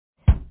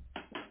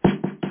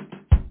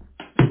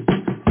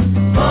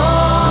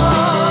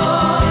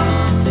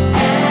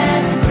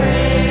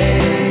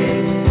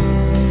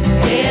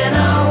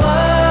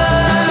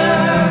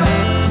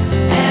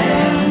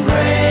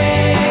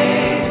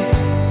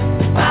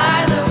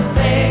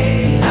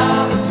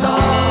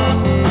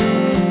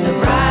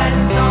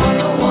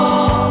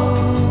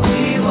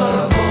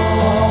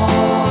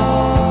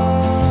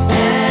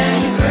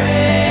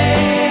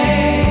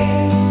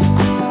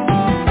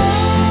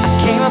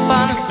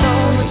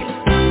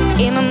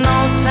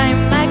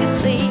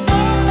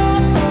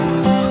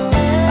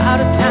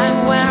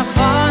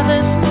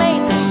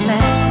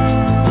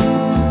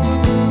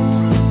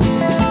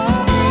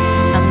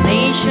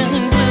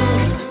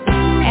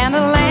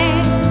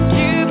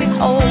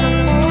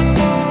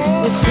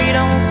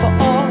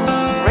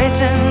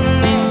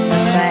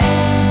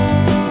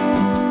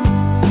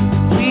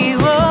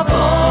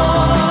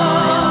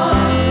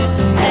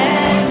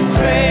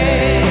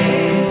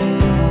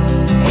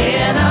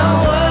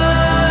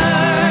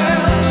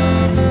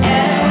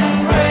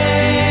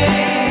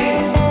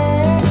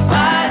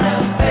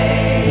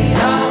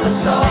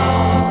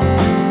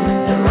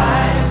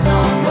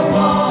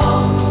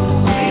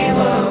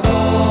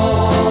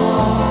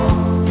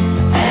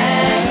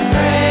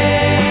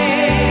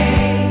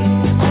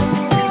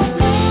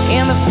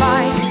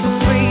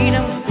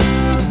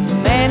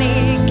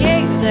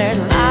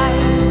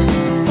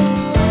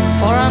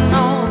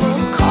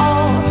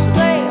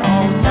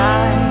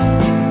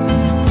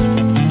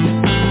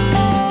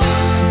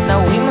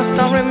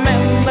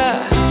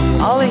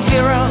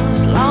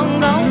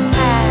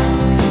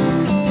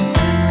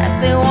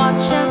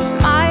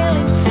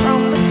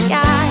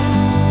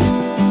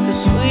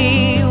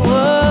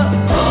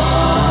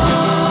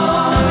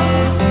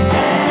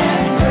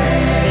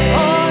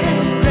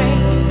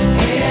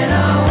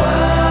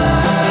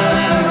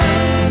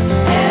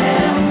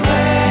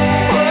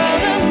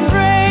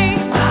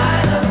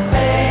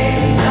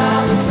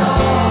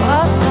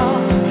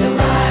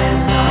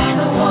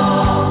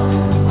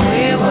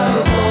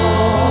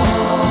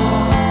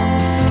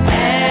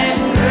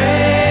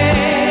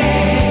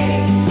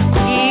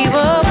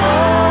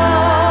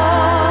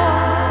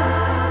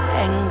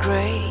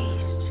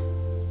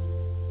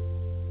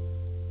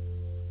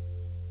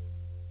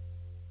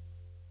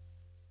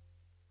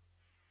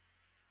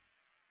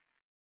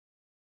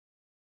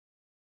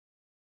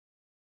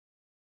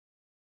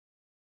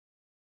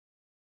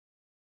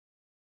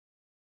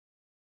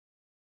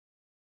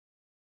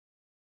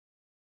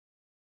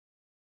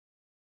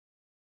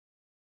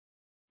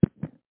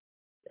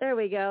There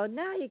we go.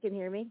 Now you can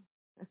hear me.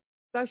 A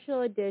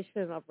special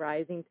edition of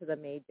Rising to the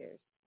Majors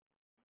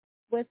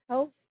with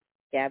host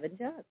Gavin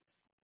Johns.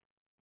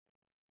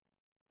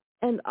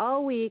 And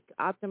all week,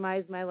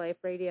 Optimize My Life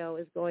Radio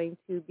is going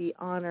to be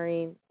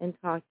honoring and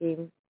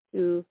talking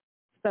to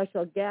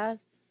special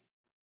guests,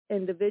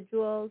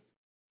 individuals,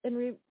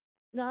 and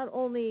not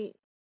only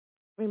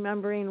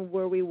remembering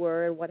where we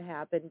were and what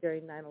happened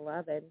during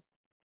 9/11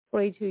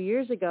 22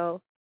 years ago,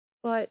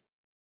 but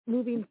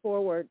moving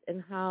forward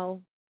and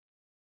how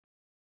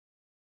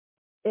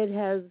it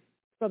has,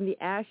 from the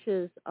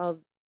ashes of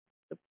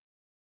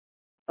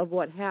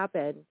what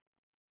happened,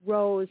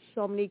 rose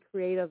so many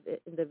creative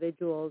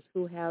individuals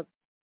who have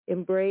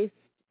embraced.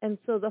 And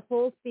so the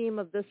whole theme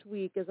of this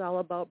week is all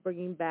about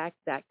bringing back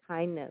that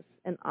kindness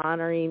and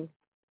honoring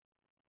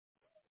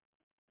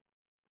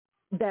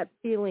that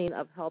feeling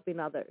of helping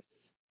others.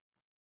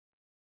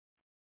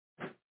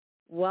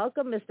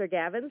 Welcome, Mr.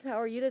 Gavins. How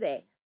are you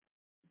today?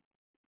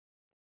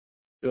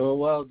 Doing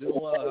well.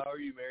 How are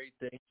you, Mary?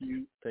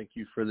 Thank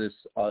you for this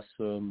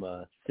awesome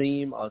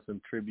theme, awesome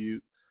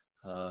tribute.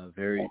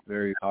 Very,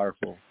 very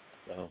powerful.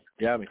 So,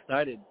 yeah, I'm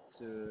excited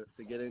to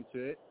get into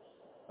it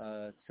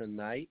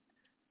tonight.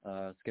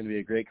 It's going to be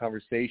a great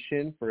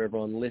conversation for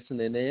everyone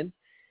listening in.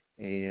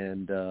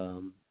 And,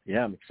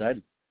 yeah, I'm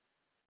excited.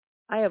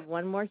 I have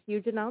one more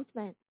huge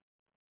announcement.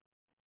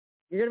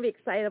 You're going to be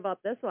excited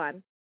about this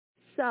one.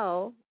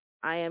 So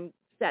I am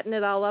setting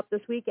it all up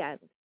this weekend.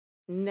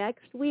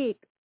 Next week,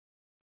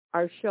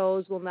 our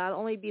shows will not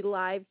only be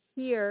live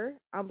here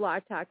on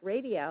Blog Talk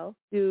Radio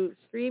through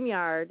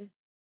StreamYard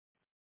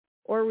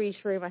or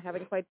Restream. I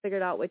haven't quite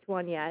figured out which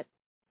one yet.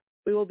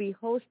 We will be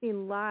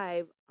hosting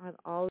live on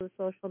all the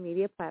social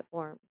media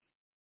platforms.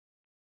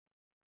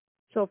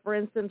 So, for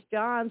instance,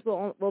 Gavin.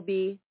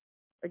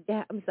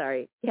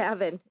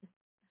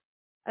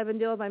 I've been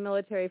dealing with my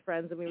military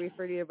friends, and we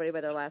refer to everybody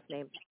by their last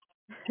name.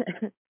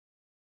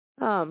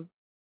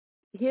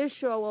 His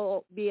show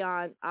will be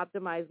on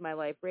Optimize My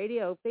Life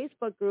Radio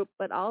Facebook group,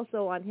 but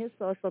also on his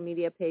social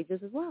media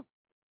pages as well.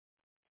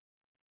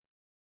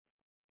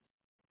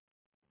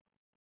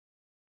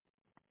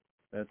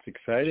 That's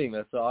exciting.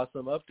 That's an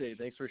awesome update.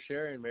 Thanks for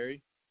sharing,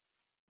 Mary.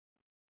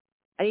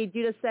 I need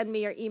you to send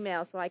me your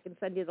email so I can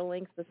send you the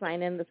links to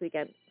sign in this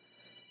weekend.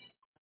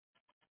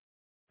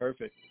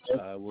 Perfect.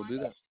 We'll do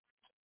that.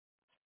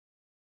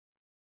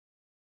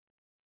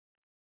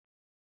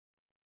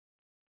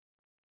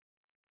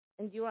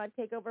 And do you want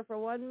to take over for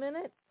 1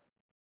 minute?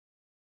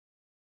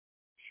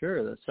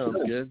 Sure, that sounds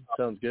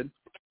good.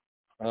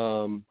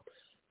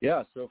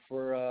 Yeah, so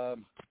for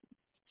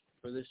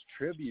this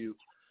tribute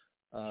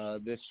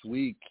this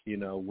week,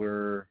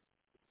 we're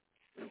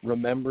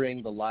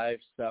remembering the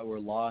lives that were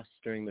lost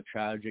during the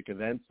tragic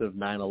events of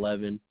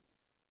 9/11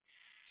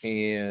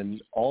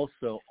 and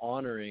also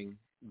honoring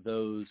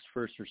those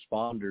first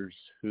responders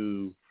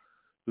who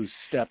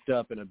stepped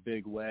up in a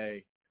big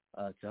way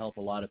to help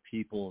a lot of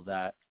people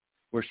that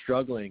were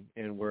struggling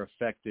and were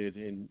affected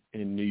in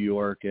New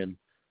York. And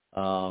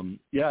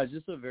it's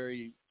just a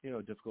very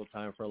difficult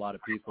time for a lot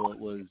of people. It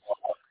was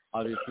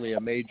obviously a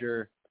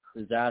major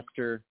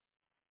disaster,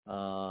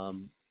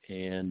 and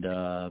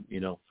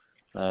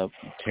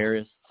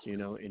terrorists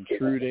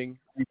intruding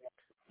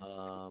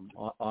on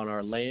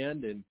our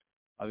land, and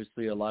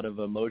obviously a lot of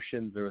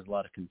emotions. There was a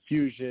lot of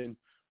confusion.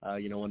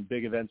 When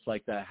big events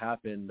like that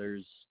happen,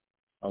 there's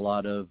a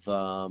lot of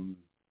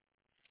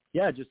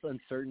just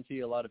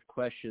uncertainty, a lot of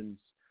questions.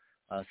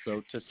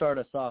 So to start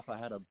us off, I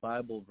had a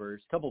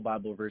couple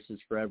Bible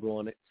verses for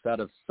everyone. It's out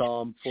of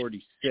Psalm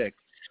 46,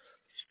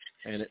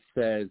 and it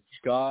says,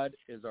 "God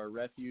is our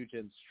refuge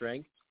and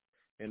strength,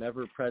 an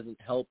ever-present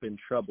help in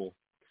trouble.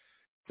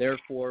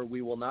 Therefore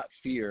we will not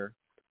fear,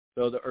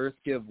 though the earth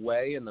give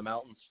way and the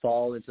mountains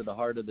fall into the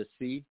heart of the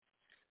sea,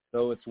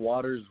 though its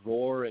waters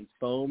roar and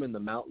foam and the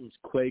mountains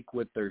quake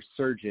with their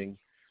surging.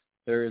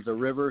 There is a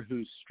river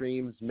whose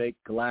streams make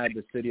glad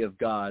the city of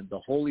God,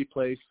 the holy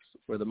place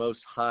where the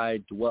Most High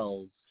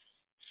dwells.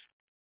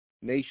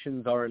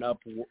 Nations are in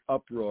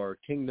uproar,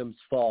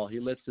 kingdoms fall. He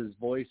lifts his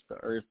voice,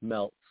 the earth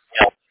melts.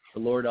 The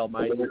Lord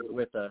Almighty is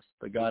with us.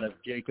 The God of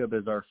Jacob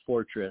is our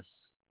fortress."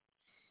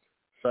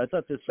 So I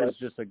thought this was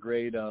just a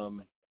great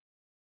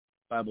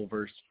Bible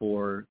verse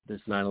for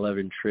this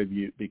 9/11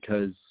 tribute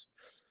because,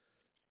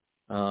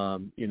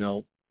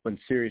 when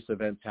serious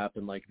events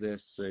happen like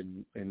this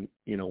and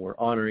we're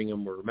honoring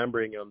them, we're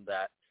remembering them,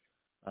 that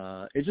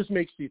it just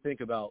makes you think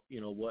about,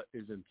 what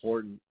is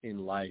important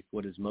in life,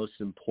 what is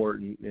most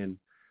important, and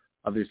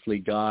obviously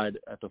God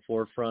at the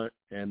forefront,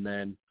 and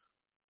then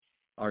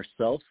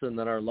ourselves, and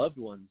then our loved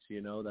ones.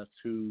 That's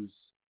who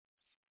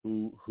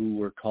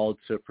we're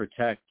called to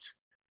protect.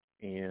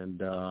 And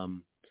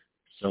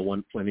so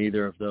when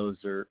either of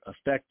those are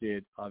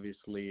affected,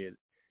 obviously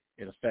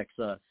it affects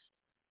us.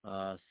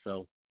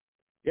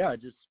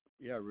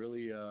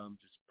 Really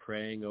just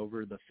praying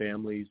over the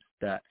families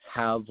that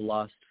have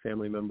lost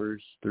family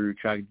members through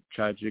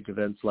tragic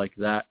events like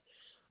that,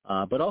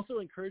 but also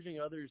encouraging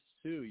others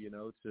too,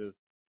 to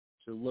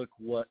look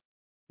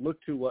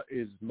to what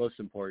is most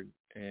important,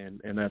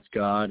 and that's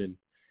God, and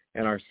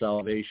and our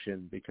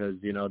salvation, because,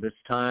 this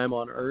time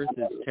on earth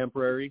is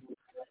temporary,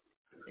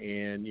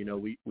 and,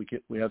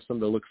 we have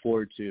something to look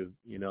forward to,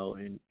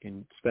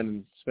 in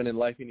spending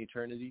life in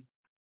eternity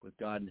with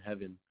God in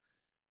heaven.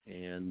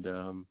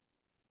 And,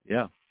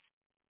 yeah.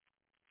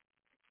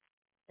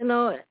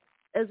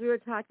 As we were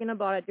talking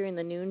about it during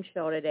the noon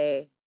show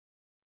today,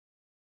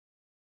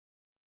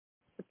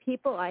 the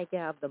people I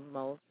have the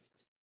most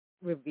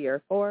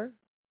revere for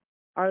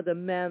are the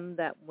men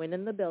that went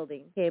in the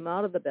building, came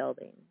out of the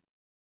building,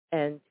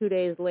 and 2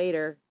 days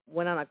later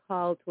went on a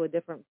call to a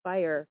different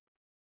fire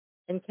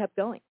and kept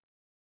going.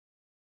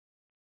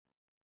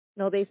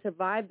 They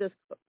survived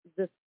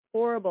this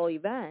horrible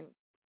event,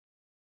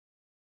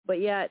 but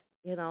yet,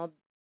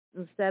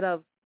 instead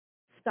of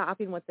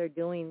stopping what they're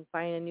doing,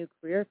 finding a new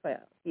career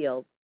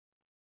field,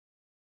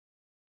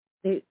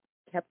 they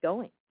kept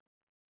going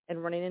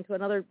and running into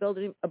another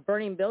building, a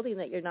burning building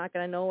that you're not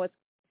going to know what's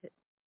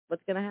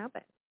going to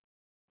happen.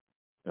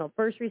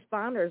 First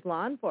responders,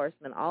 law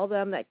enforcement, all of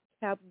them that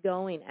kept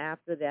going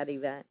after that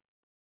event.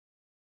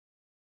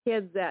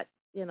 Kids that,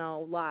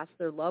 lost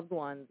their loved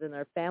ones and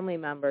their family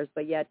members,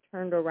 but yet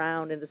turned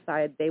around and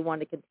decided they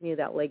wanted to continue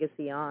that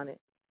legacy on it.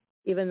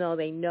 Even though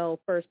they know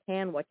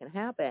firsthand what can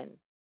happen,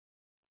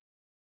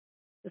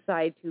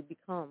 decide to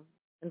become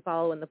and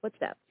follow in the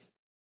footsteps.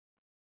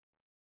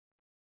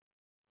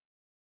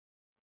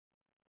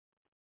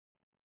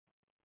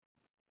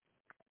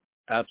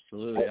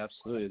 Absolutely,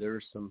 absolutely. There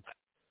were some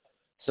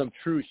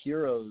true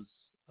heroes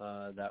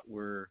that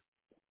were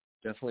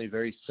definitely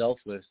very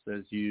selfless,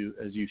 as you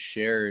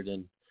shared,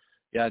 and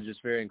yeah,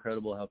 just very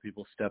incredible how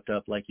people stepped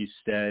up, like you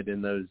said,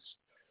 in those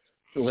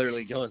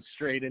literally going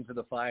straight into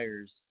the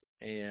fires.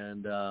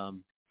 And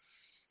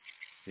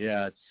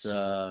yeah,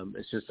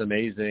 it's just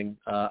amazing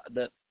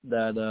that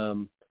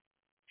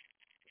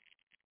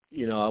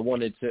I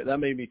wanted to. That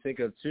made me think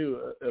of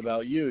too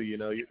about you.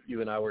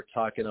 You and I were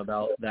talking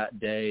about that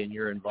day and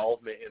your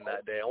involvement in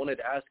that day. I wanted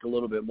to ask a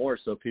little bit more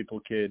so people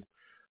could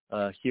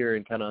hear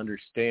and kind of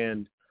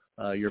understand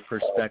your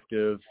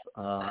perspective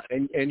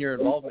and your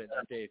involvement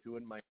that day. If you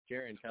wouldn't mind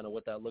sharing kind of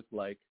what that looked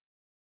like.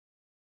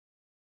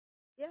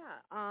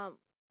 Yeah,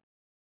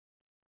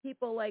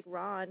 people like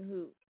Ron,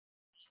 who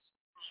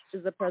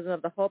is the president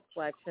of the Hope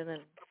Collection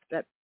and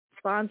that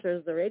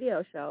sponsors the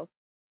radio show,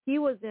 he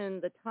was in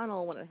the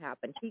tunnel when it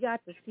happened. He got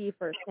to see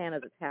firsthand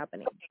as it's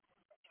happening.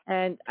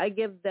 And I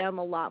give them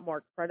a lot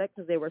more credit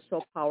because they were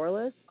so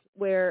powerless,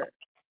 where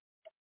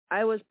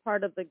I was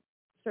part of the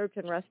search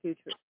and rescue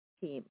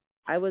team.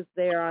 I was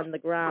there on the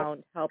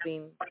ground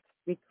helping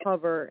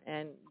recover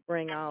and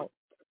bring out,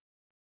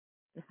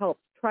 help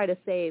try to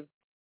save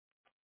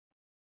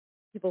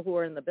people who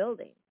were in the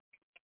building.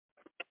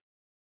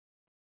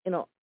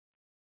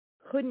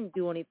 Couldn't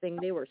do anything.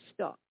 They were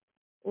stuck.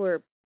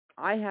 Where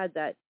I had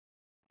that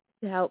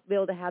to help, be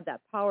able to have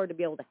that power to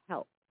be able to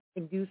help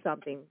and do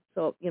something.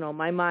 So,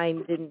 my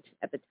mind didn't,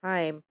 at the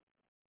time,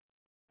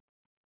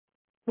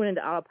 went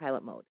into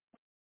autopilot mode.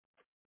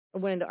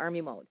 Or went into Army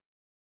mode,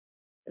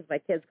 as my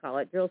kids call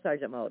it, drill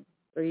sergeant mode,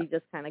 where you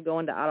just kind of go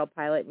into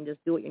autopilot and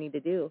just do what you need to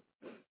do.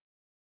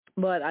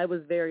 But I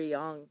was very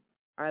young.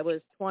 I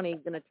was 20,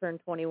 going to turn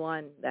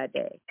 21 that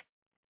day.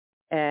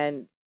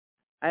 And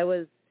I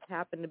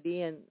happened to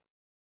be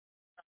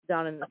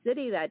down in the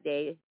city that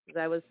day because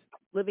I was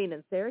living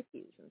in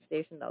Syracuse and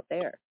stationed out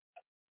there.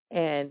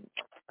 And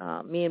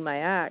me and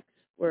my ex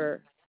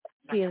were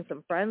seeing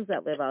some friends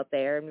that live out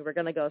there, and we were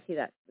going to go see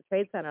the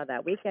Trade Center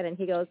that weekend. And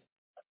he goes,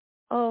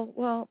 "Oh,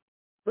 well,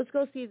 let's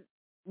go see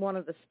one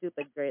of the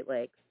stupid Great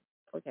Lakes."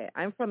 Okay,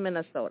 I'm from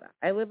Minnesota.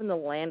 I live in the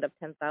land of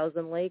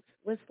 10,000 lakes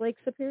with Lake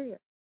Superior.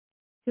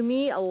 To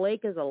me, a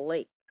lake is a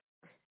lake.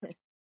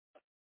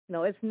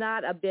 No, it's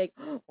not a big,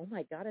 oh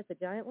my God, it's a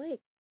giant lake.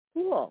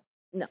 Cool.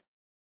 No.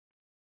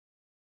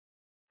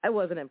 I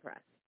wasn't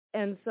impressed.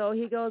 And so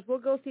he goes, "We'll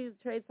go see the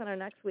Trade Center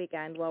next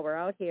weekend while we're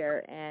out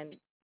here, and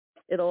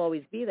it'll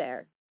always be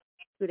there."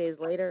 2 days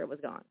later, it was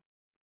gone.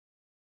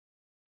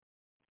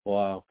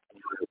 Wow.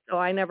 So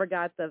I never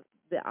got the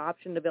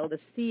option to be able to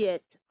see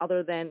it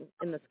other than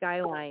in the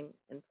skyline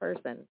in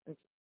person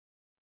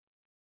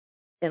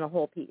in a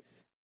whole piece.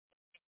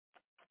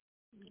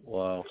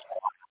 Wow.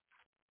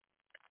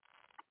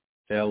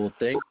 Yeah, well,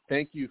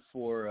 thank you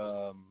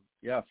for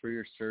for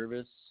your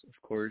service,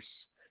 of course,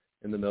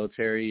 in the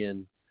military,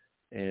 and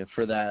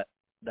for that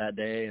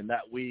day and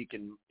that week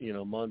and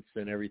months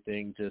and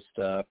everything, just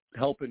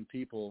helping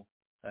people.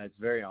 It's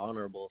very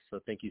honorable. So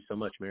thank you so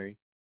much, Mary.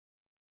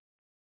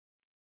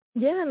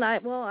 Yeah, and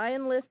I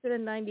enlisted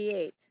in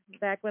 98.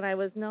 Back when I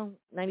was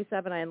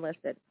 97, I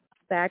enlisted.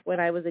 Back when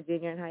I was a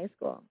junior in high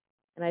school,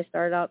 and I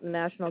started out in the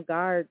National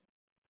Guard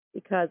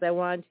because I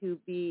wanted to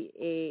be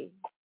a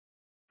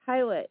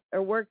pilot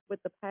or work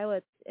with the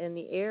pilots in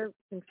the air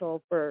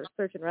control for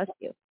search and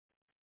rescue.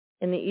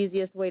 And the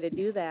easiest way to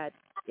do that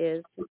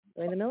is to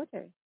join the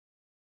military.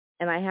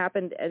 And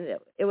and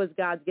it was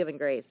God's given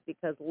grace,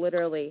 because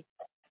literally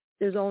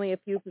there's only a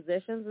few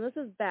positions, and this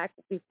is back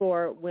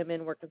before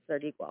women were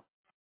considered equal.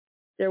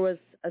 There was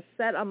a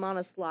set amount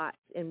of slots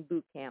in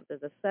boot camp.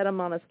 There's a set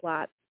amount of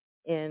slots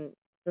in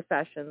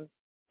professions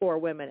for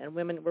women, and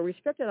women were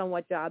restricted on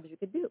what jobs you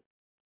could do.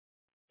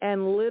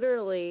 And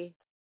literally,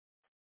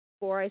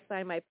 before I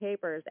signed my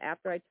papers,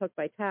 after I took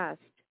my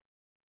test,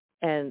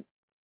 and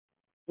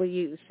when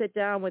you sit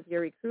down with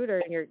your recruiter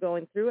and you're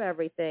going through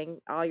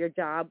everything, all your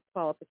job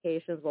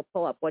qualifications will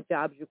pull up what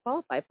jobs you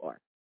qualify for.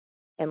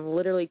 And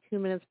literally 2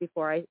 minutes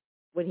before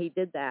when he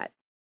did that,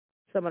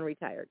 someone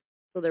retired.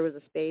 So there was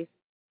a space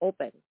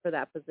open for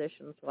that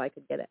position so I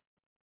could get it.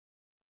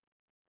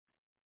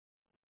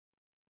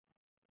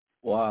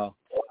 Wow.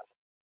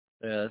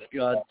 Yeah, that's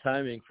God's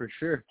timing for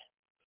sure.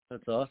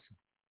 That's awesome.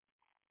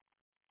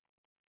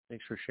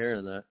 Thanks for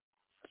sharing that.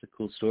 It's a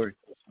cool story.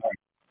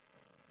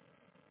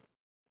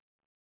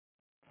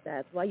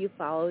 That's why you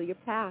follow your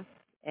path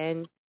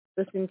and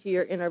listen to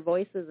your inner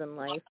voices in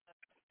life.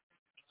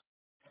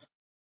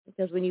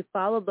 Because when you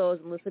follow those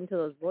and listen to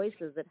those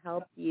voices, it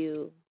helps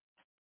you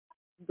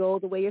go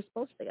the way you're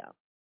supposed to go.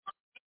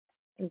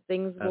 And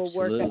things will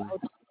work out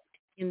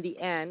in the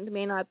end.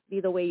 May not be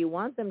the way you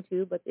want them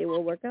to, but they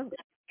will work out.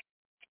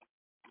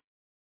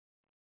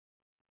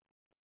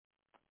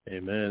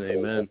 Amen,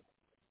 amen.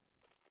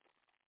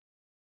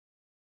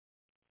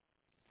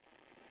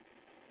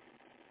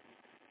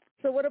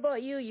 So what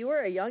about you? You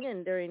were a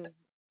youngin' during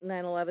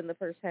 9/11 the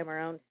first time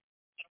around.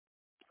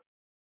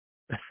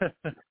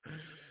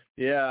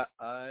 Yeah,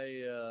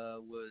 I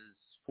was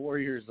 4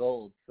 years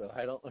old, so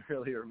I don't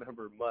really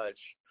remember much.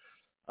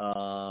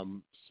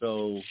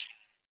 So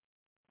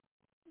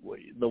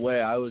the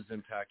way I was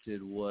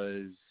impacted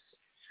was,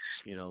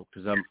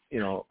 because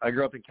I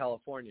grew up in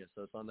California,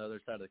 so it's on the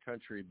other side of the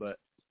country, but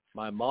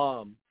my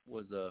mom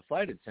was a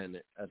flight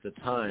attendant at the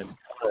time,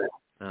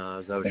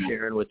 as I was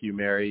sharing with you,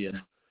 Mary,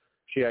 and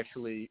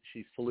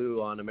she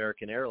flew on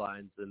American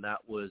Airlines, and that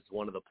was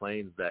one of the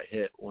planes that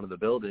hit. One of the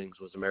buildings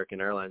was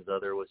American Airlines, the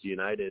other was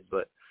United.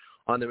 But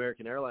on the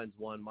American Airlines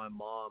one, my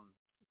mom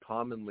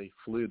commonly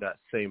flew that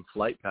same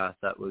flight path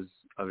that was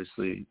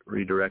obviously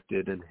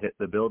redirected and hit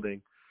the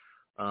building.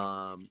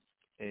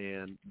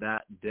 And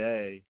that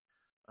day,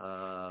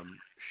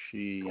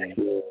 she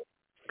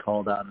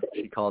called out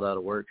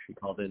of work. She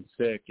called in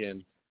sick,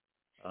 and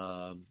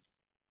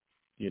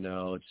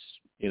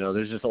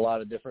there's just a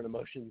lot of different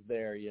emotions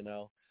there.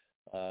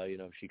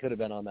 She could have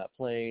been on that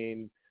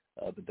plane,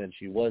 but then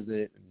she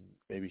wasn't, and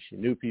maybe she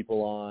knew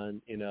people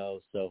on.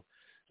 So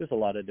just a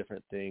lot of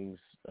different things.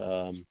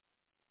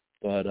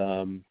 But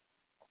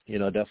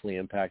definitely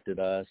impacted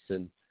us,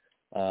 and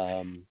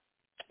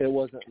it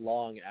wasn't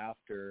long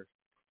after,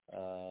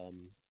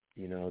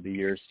 the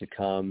years to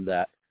come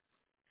that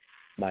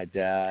my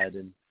dad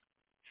and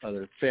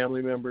other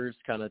family members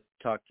kind of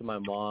talked to my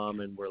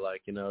mom and were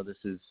like, this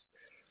is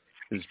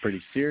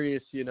pretty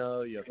serious. You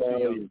have 2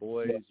 young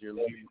boys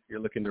you're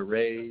looking to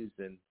raise,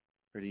 and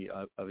pretty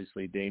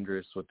obviously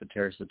dangerous with the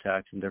terrorist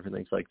attacks and different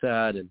things like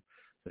that. And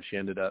so she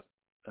ended up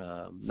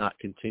not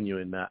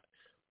continuing that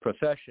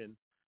profession,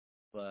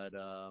 but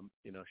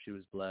she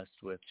was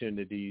blessed with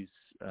opportunities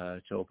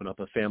to open up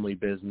a family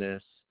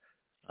business.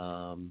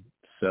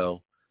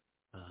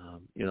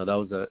 That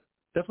was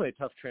definitely a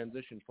tough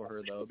transition for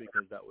her, though,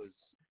 because that was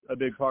a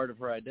big part of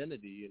her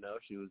identity.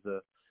 She was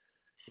a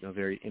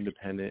very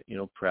independent,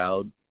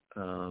 proud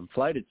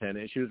flight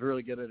attendant. She was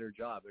really good at her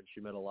job, and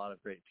she met a lot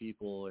of great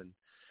people and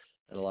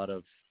a lot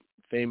of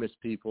famous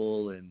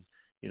people, and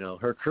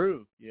her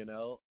crew,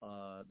 the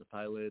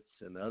pilots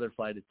and the other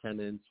flight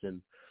attendants,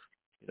 and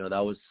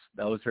that was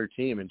her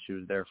team, and she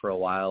was there for a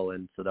while,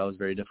 and so that was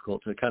very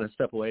difficult to kind of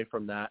step away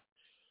from that.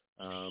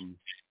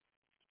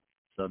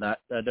 So that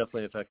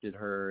definitely affected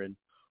her and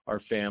our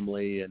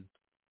family, and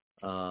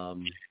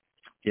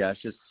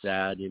it's just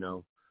sad.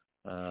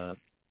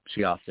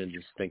 She often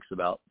just thinks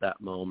about that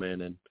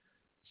moment, and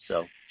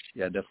so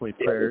definitely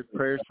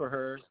prayers for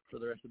her, for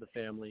the rest of the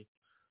family.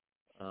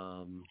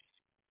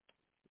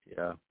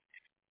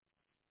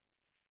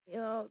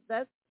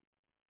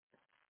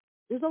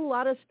 There's a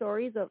lot of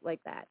stories of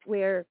like that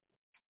where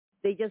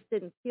they just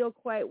didn't feel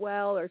quite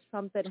well, or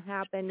something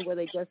happened where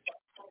they just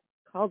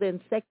called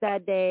in sick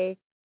that day.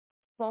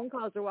 Phone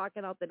calls are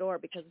walking out the door,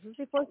 because this is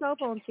before cell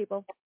phones,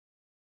 people.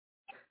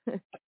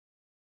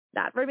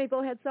 Not very many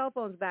people had cell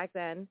phones back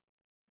then,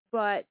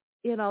 but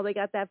they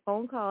got that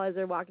phone call as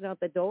they're walking out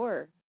the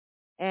door.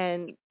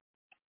 And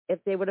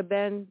if they would have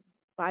been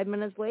 5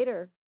 minutes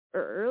later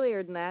or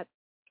earlier than that,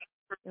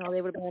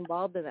 they would have been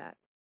involved in that.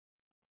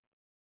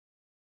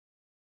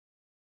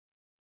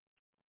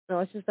 No,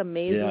 it's just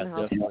amazing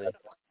how definitely.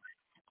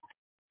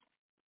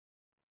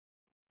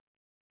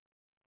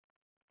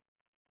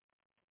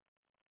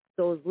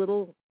 Those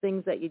little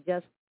things that you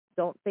just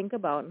don't think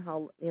about, and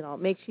how it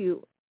makes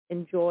you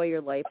enjoy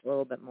your life a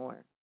little bit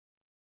more,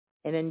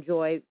 and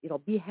enjoy,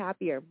 be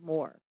happier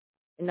more,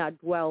 and not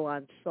dwell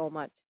on so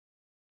much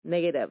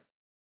negative.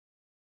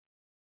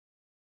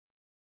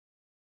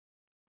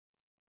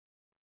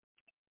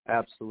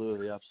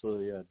 Absolutely,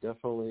 yeah,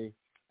 definitely.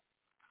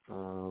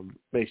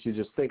 Makes you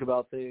just think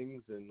about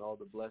things and all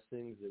the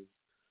blessings, and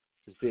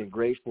just being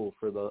grateful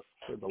for the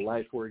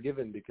life we're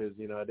given, because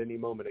at any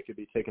moment it could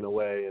be taken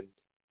away, and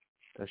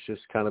that's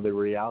just kind of the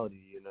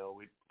reality.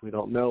 We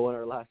don't know when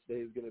our last day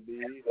is going to be.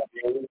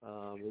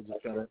 We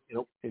just gotta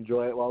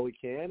enjoy it while we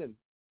can and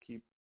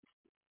keep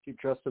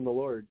trusting the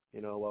Lord.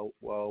 While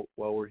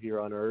we're here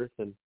on earth,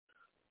 and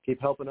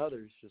keep helping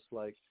others, just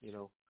like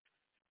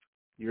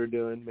you're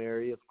doing,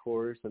 Mary, of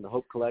course, and the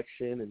Hope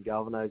Collection and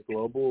Galvanize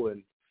Global,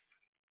 and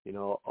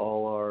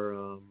all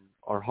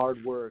our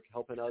hard work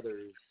helping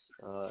others.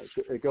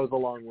 It goes a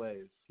long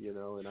ways,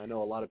 and I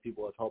know a lot of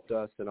people have helped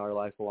us in our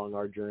life along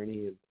our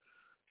journey, and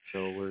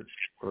so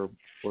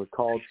we're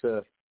called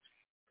to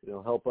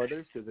help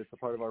others because it's a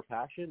part of our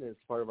passion and it's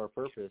part of our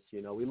purpose.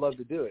 We love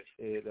to do it.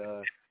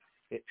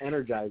 It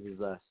energizes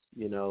us,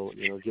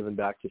 giving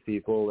back to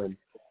people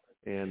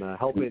and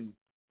helping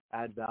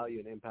add value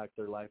and impact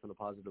their life in a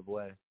positive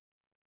way.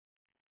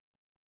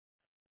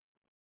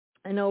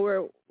 I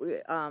know we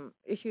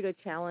issued a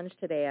challenge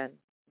today on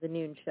the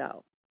noon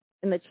show,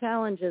 and the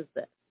challenge is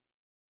this.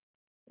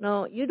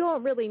 You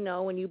don't really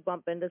know when you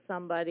bump into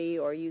somebody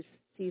or you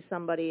see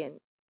somebody and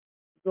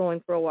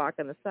going for a walk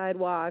on the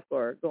sidewalk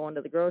or going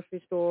to the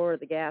grocery store or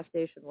the gas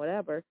station,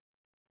 whatever,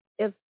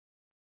 if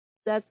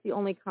that's the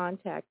only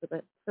contact with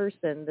a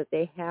person that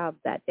they have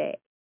that day.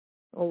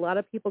 A lot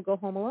of people go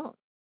home alone,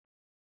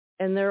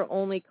 and their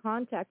only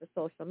contact is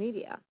social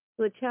media.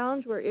 So the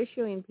challenge we're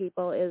issuing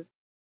people is,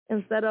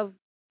 instead of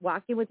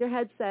walking with your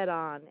headset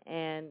on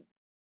and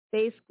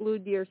face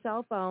glued to your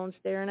cell phone,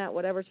 staring at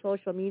whatever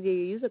social media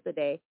you use of the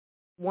day,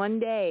 one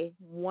day,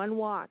 one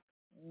walk,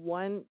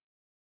 one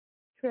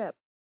trip,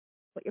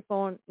 put your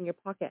phone in your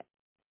pocket,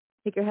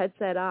 take your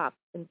headset off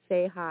and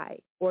say hi,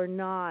 or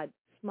nod,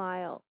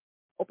 smile,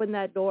 open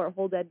that door,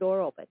 hold that door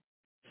open.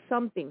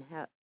 Something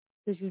happens,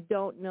 because you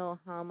don't know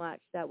how much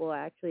that will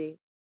actually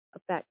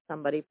affect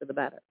somebody for the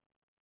better.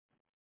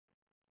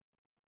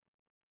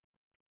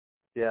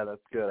 Yeah,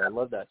 that's good. I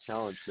love that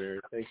challenge, Mary.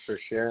 Thanks for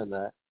sharing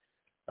that.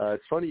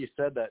 It's funny you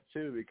said that,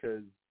 too,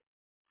 because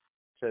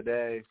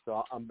today,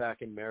 so I'm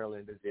back in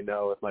Maryland, as you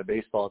know, with my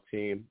baseball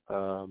team.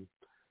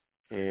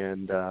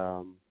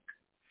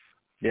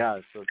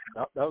 Yeah, so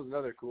that was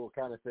another cool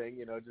kind of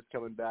thing, just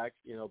coming back,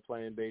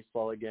 playing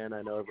baseball again.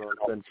 I know everyone's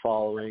been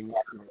following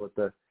with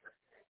the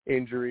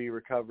injury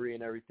recovery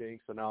and everything.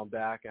 So now I'm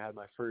back. I had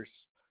my first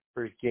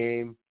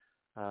game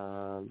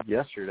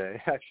yesterday,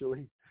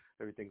 actually.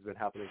 Everything's been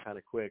happening kind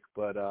of quick,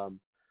 but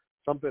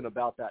something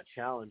about that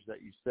challenge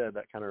that you said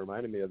that kind of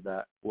reminded me of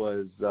that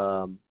was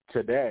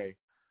today.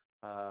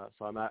 So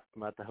I'm at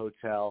the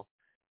hotel,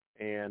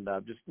 and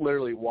just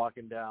literally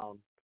walking down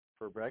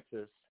for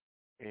breakfast,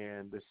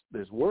 and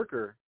this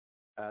worker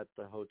at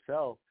the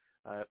hotel,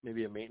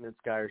 maybe a maintenance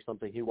guy or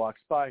something, he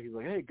walks by. He's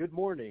like, "Hey, good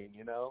morning,"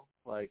 and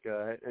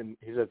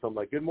he said something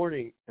like, "Good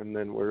morning," and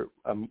then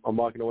I'm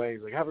walking away.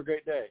 He's like, "Have a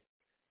great day."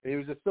 And he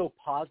was just so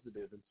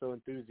positive and so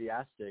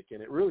enthusiastic,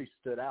 and it really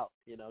stood out,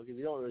 because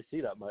you don't really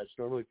see that much.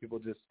 Normally people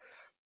just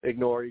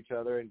ignore each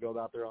other and go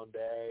about their own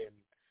day, and,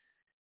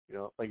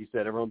 like you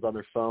said, everyone's on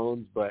their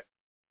phones. But,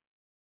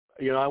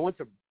 I went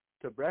to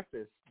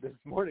breakfast this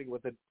morning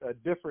with a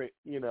different,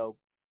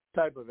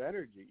 type of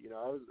energy.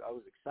 I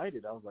was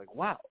excited. I was like,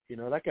 wow,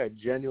 that guy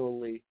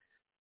genuinely,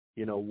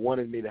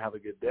 wanted me to have a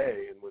good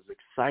day and was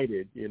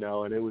excited,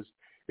 and it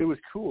was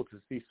cool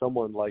to see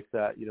someone like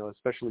that,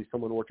 especially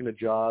someone working a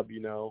job,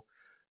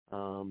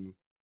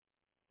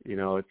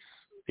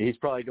 he's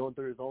probably going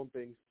through his own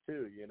things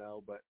too,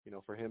 but,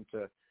 for him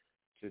to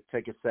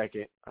take a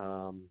second,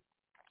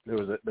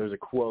 there's a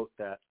quote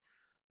that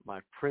my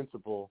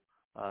principal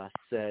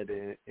said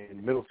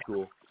in middle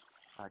school,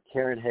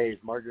 Karen Hayes,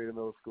 Margarita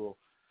Middle School.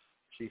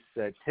 She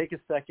said, "Take a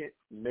second,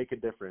 make a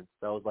difference."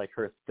 That was like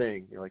her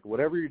thing.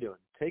 Whatever you're doing,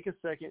 take a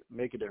second,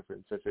 make a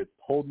difference. If it's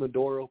holding the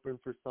door open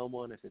for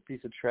someone, if it's a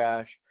piece of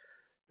trash,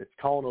 if it's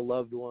calling a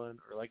loved one,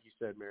 or like you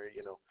said, Mary,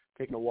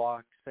 taking a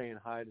walk, saying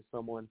hi to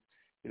someone,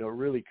 it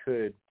really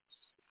could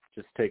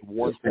just take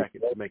 1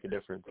 second to make a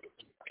difference.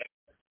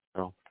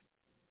 So.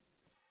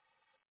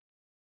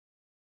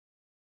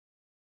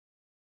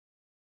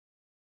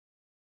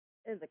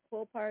 And the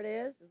cool part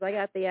is I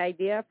got the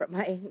idea from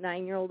my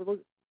 9-year-old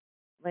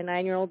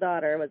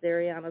daughter. It was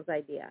Ariana's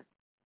idea.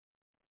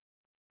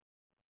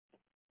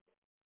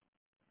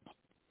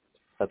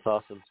 That's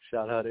awesome.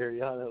 Shout out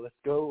Ariana. Let's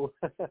go.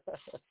 See,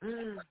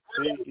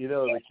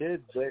 the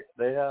kids,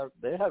 they have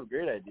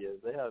great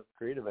ideas. They have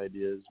creative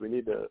ideas. We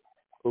need to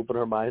open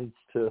our minds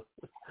to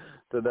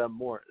them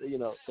more.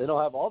 They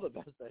don't have all the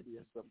best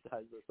ideas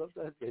sometimes, but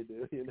sometimes they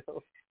do,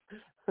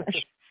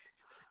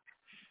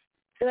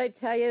 Did I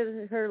tell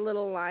you her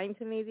little line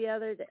to me the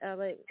other day,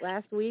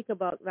 last week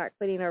about not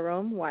cleaning her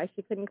room? Why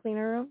she couldn't clean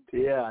her room?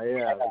 Yeah,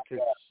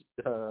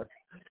 because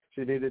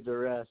she needed to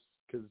rest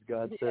because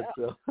God said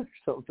so or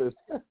something.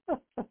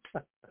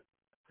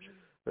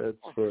 That's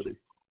funny.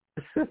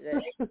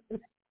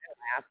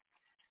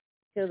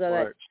 She'll go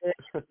that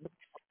time.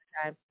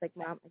 It's like,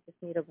 Mom, I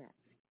just need a rest.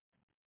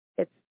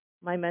 It's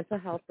my mental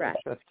health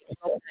rest.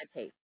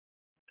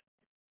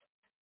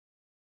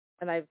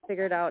 And I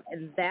figured out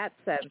in that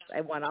sense,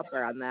 I went up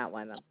her on that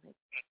one. I'm like,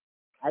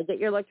 I get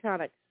your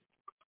electronics.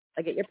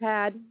 I get your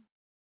pad.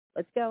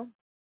 Let's go.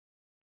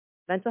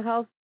 Mental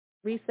health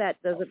reset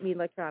doesn't mean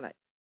electronics.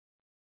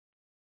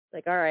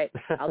 Like, all right,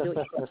 I'll do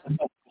it.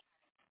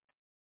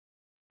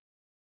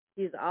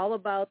 She's all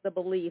about the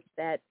belief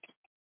that,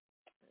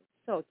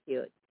 so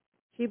cute.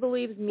 She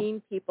believes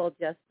mean people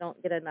just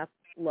don't get enough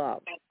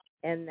love,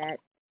 and that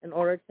in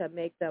order to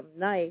make them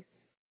nice,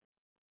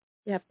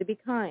 you have to be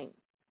kind.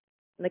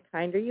 And the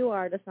kinder you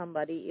are to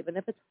somebody, even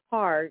if it's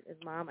hard, as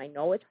Mom, I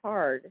know it's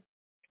hard,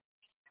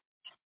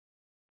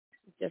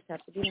 you just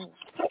have to be nice.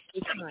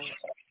 Be kind.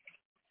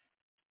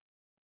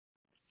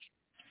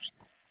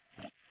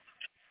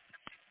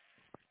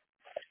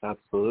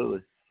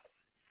 Absolutely.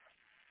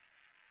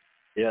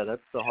 Yeah,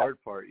 that's the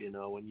hard part,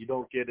 when you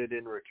don't get it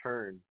in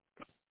return.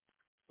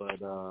 But,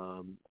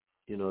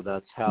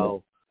 that's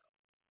how,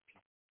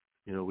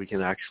 we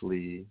can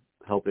actually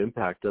help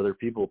impact other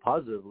people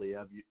positively,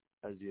 as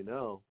you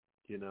know.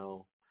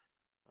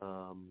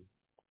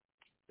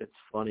 It's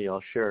funny,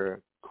 I'll share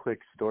a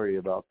quick story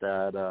about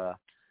that.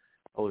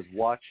 I was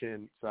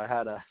watching, so I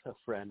had a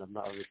friend, I'm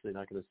obviously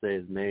not going to say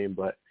his name,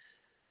 but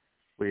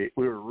we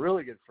were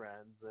really good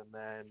friends, and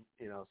then,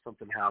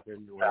 something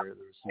happened where there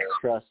was some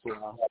trust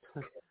lost,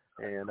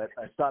 and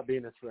I stopped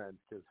being his friend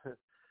because,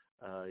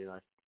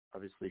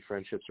 obviously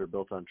friendships are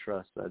built on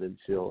trust. I didn't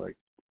feel like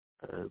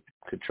I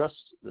could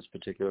trust this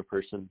particular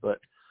person. But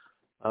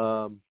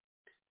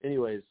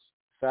anyways,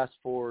 fast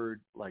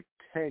forward like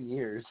 10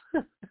 years,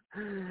 I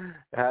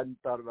hadn't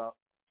thought about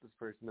this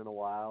person in a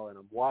while, and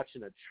I'm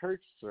watching a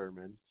church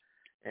sermon,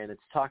 and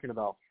it's talking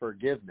about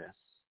forgiveness.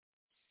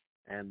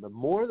 And the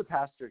more the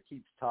pastor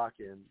keeps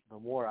talking, the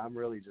more I'm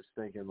really just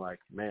thinking like,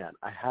 man,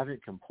 I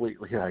haven't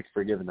completely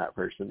forgiven that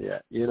person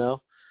yet,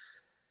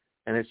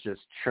 And it's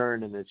just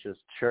churning,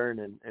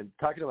 And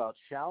talking about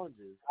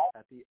challenges,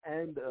 at the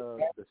end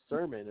of the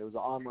sermon, it was an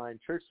online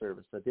church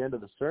service. At the end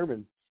of the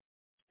sermon,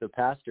 the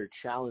pastor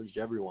challenged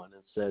everyone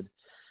and said,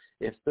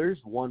 if there's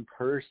one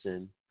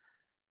person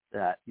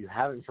that you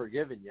haven't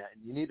forgiven yet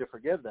and you need to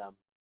forgive them,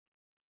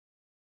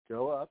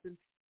 go up and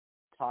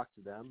talk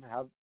to them,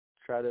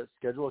 try to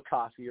schedule a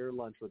coffee or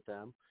lunch with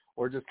them,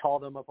 or just call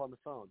them up on the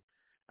phone.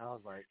 And I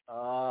was like,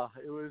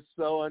 it was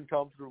so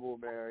uncomfortable,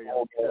 Mary,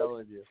 I'm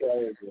telling you.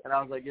 And I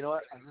was like, you know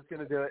what, I'm just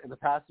going to do it. And the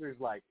pastor's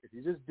like, if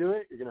you just do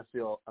it, you're going to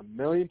feel a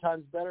million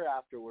times better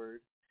afterward,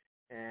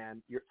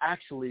 and you're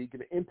actually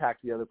going to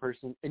impact the other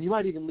person, and you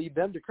might even lead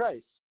them to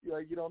Christ.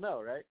 You don't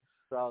know, right?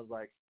 So I was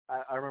like,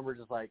 I remember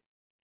just like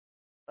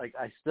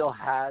I still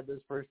had this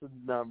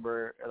person's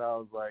number, and I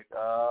was like,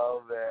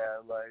 oh,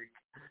 man,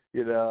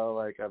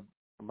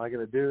 am I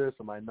going to do this?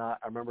 Am I not?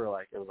 I remember it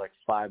was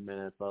 5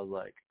 minutes. I was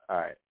like, all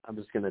right, I'm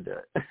just going to do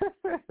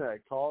it. I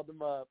called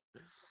him up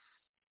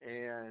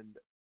and,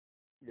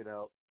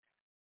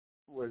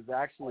 was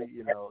actually,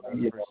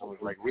 the person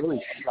was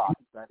really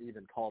shocked that I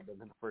even called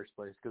them in the first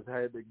place because I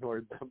had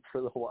ignored them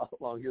for the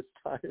longest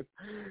time.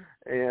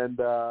 And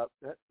I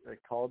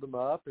called them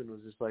up and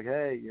was just like,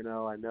 hey,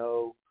 I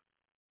know,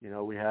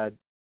 we had,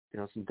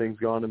 some things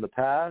going in the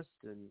past,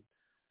 and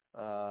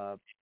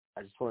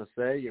I just want to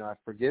say, I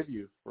forgive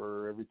you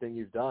for everything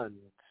you've done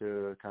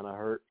to kind of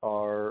hurt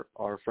our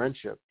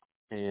friendship.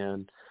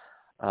 And,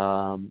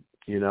 I'm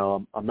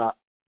not,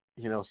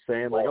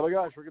 saying like, oh my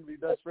gosh, we're going to be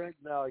best friends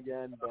now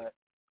again. But,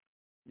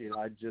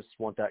 I just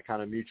want that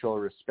kind of mutual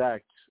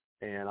respect,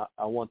 and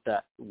I want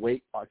that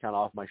weight kind of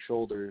off my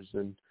shoulders.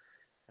 And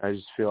I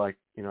just feel like,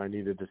 I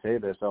needed to say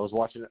this. I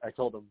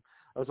told him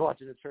I was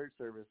watching a church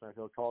service, and I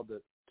felt called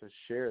to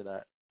share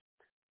that.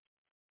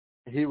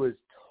 He was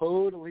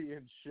totally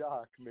in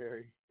shock,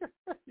 Mary.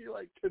 He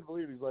couldn't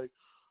believe it. He's like,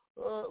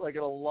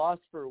 at a loss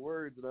for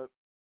words. And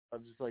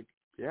I'm just like,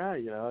 yeah,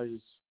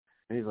 and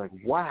he's like,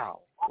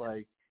 wow,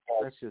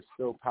 that's just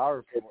so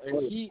powerful.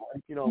 And he,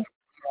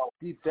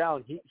 deep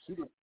down, he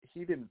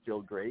didn't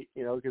feel great,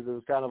 because it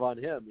was kind of on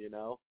him,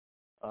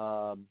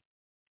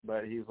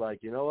 but he's like,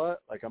 you know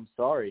what? I'm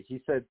sorry.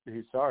 He said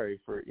he's sorry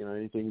for,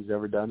 anything he's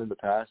ever done in the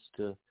past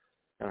to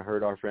kind of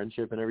hurt our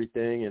friendship and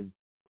everything.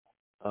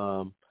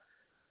 And,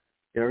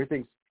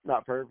 everything's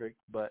not perfect,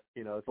 but,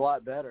 it's a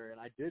lot better. And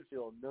I did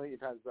feel a million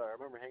times better. I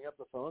remember hanging up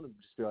the phone and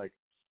just be like,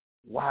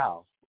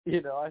 wow.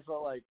 I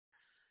felt like,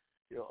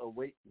 a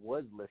weight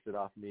was lifted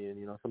off me.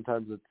 And,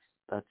 sometimes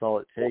that's all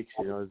it takes,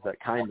 is that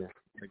kindness,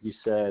 like you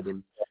said.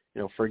 And,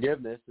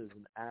 forgiveness is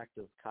an act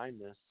of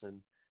kindness. And,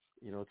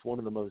 it's one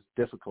of the most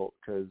difficult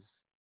because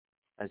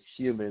as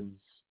humans,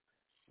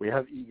 we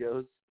have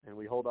egos and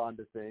we hold on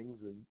to things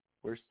and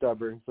we're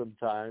stubborn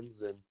sometimes.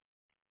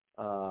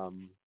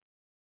 And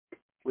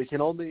we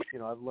can only,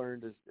 I've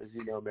learned, as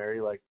you know,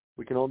 Mary,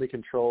 we can only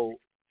control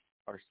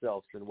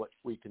ourselves and what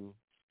we can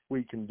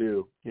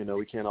do.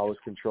 We can't always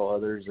control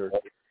others, or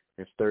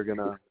if they're going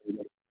to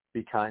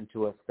be kind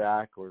to us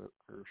back or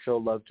show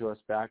love to us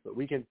back, but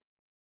we can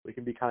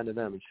be kind to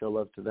them and show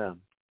love to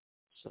them.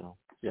 So,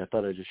 yeah, I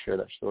thought I'd just share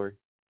that story.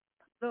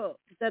 So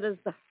that is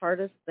the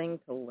hardest thing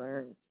to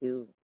learn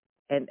to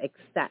and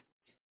accept,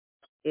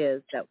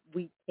 is that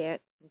we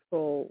can't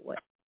control what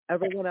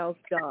everyone else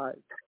does,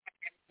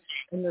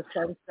 in the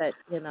sense that,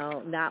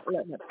 not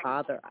letting it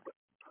bother us.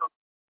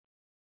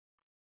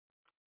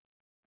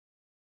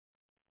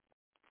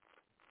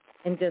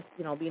 And just,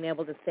 being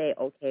able to say,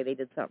 okay, they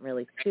did something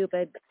really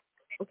stupid.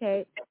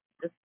 Okay,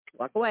 just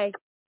walk away.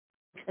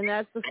 And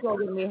that's the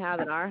slogan we have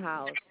in our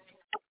house.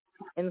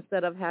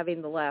 Instead of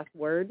having the last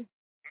word,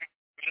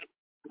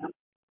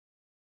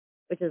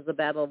 which is the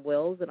battle of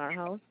wills in our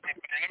house,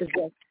 is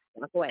just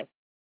walk away.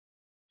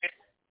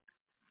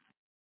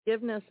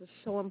 Forgiveness is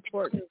so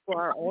important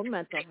for our own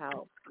mental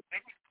health.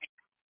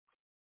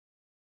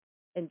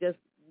 And just,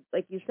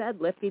 like you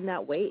said, lifting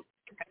that weight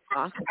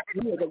off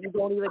of you that you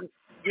don't even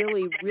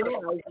really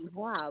realize you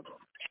have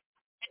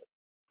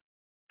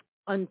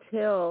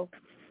until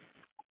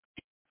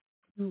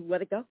you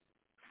let it go.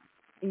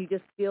 And you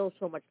just feel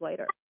so much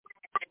lighter.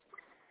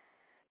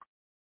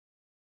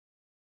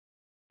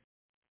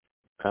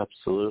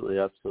 Absolutely,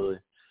 absolutely.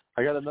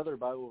 I got another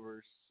Bible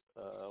verse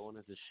I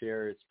wanted to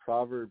share. It's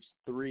Proverbs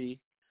 3:3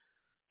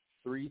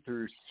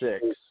 through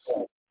 6,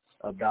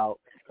 about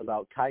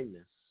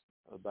kindness,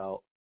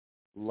 about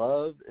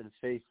love and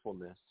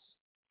faithfulness.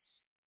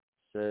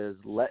 It says,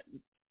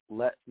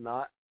 let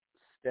not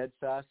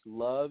steadfast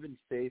love and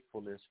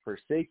faithfulness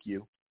forsake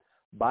you.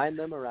 Bind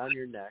them around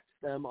your neck,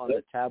 them on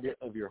the tablet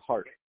of your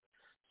heart.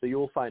 So you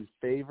will find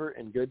favor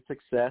and good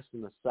success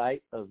in the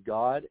sight of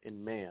God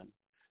and man.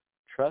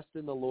 Trust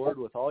in the Lord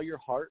with all your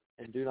heart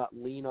and do not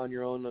lean on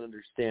your own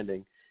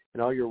understanding.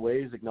 In all your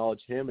ways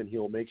acknowledge him and he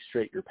will make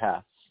straight your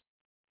paths.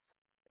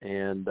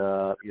 And,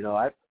 I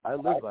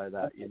live by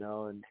that,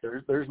 and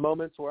there's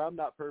moments where I'm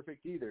not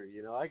perfect either.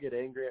 I get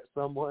angry at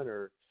someone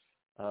or,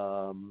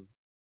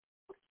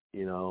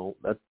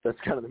 that's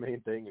kind of the main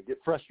thing. I get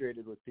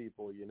frustrated with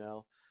people,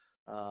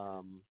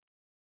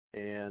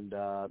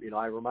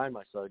 I remind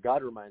myself,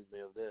 God reminds me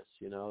of this,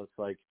 it's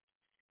like,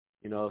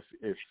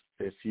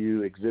 if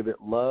you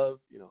exhibit love,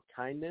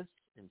 kindness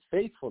and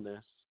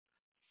faithfulness,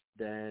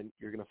 then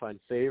you're going to find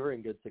favor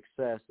and good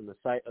success in the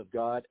sight of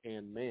God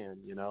and man,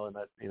 and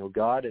that,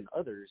 God and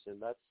others.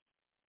 And that's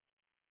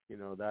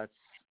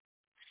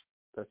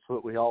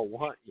what we all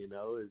want,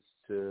 is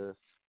to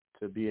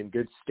be in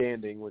good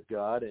standing with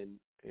God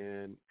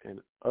and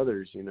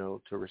others,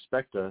 to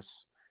respect us.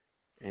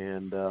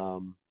 And,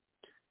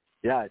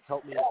 it's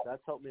helped me.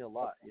 That's helped me a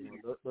lot.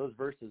 Those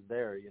verses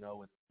there,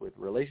 with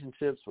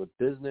relationships, with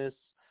business,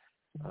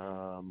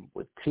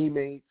 with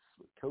teammates,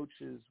 with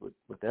coaches,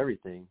 with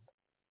everything.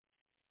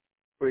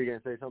 What are you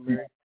going to say something,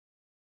 Mary?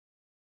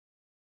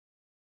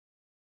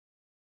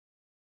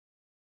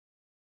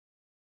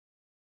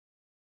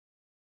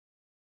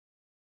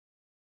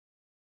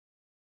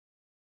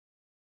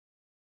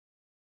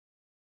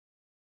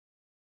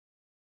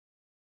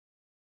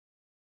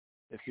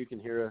 If you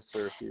can hear us,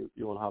 or if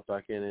you want to hop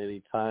back in at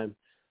any time,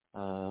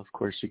 of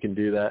course you can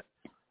do that.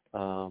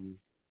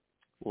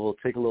 We'll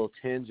take a little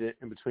tangent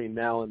in between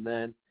now and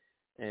then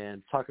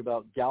and talk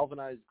about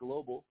Galvanize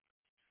Global.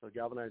 So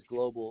Galvanize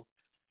Global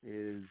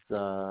is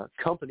a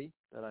company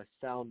that I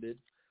founded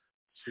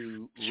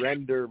to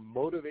render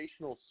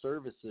motivational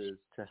services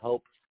to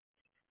help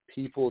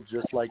people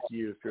just like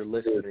you, if you're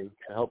listening,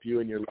 to help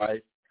you in your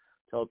life,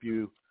 to help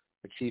you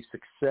achieve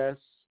success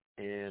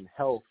and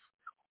health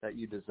that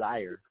you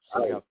desire.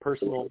 So we have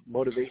personal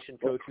motivation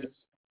coaches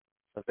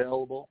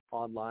available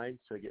online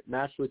to get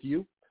matched with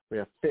you. We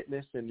have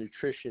fitness and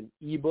nutrition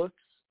ebooks.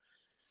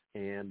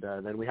 And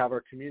then we have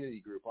our community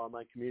group,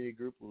 online community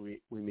group. We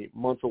meet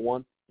once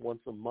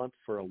a month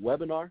for a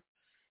webinar.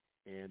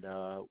 And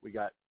we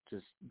got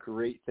just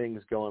great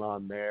things going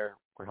on there.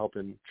 We're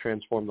helping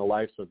transform the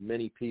lives of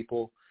many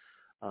people.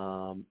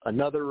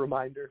 Another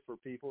reminder for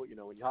people,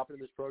 when you hop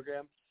into this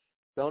program,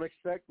 don't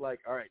expect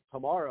all right,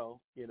 tomorrow,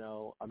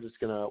 I'm just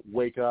going to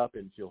wake up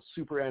and feel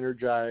super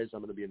energized.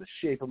 I'm going to be in the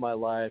shape of my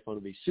life. I'm going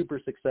to be super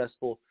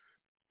successful.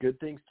 Good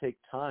things take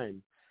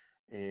time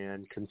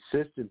and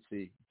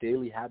consistency,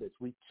 daily habits.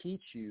 We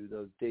teach you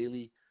those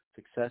daily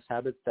success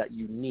habits that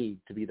you need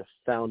to be the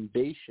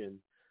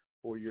foundation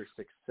for your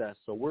success.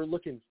 So we're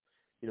looking,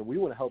 we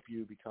want to help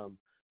you become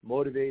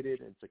motivated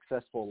and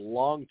successful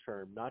long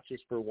term, not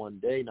just for one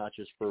day, not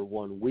just for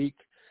 1 week.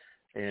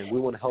 And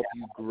we want to help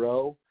you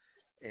grow.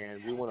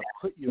 And we want to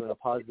put you in a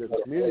positive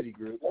community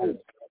group.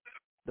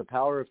 The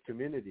power of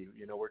community,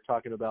 we're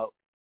talking about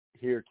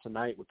here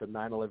tonight with the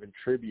 9/11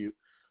 tribute,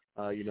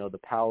 the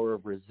power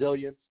of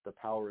resilience, the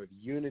power of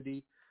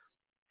unity,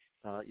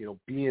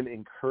 being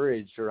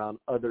encouraged around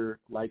other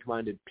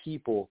like-minded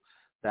people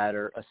that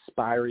are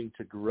aspiring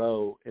to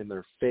grow in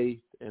their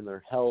faith, in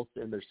their health,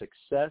 in their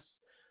success.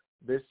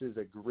 This is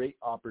a great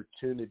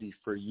opportunity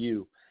for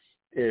you.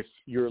 If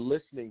you're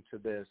listening to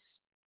this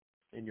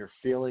and you're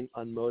feeling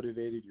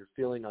unmotivated, you're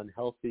feeling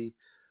unhealthy,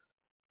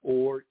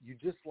 or you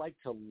just like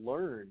to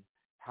learn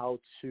how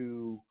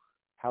to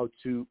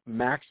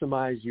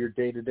maximize your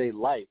day-to-day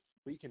life,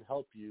 we can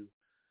help you.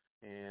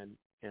 And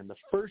the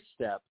first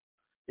step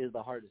is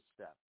the hardest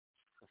step.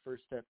 The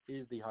first step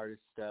is the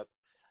hardest step.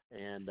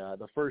 And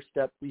the first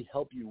step, we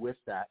help you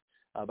with that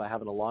by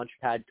having a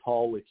launchpad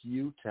call with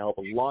you to help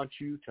launch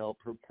you, to help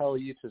propel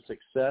you to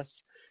success.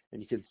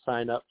 And you can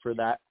sign up for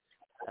that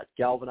at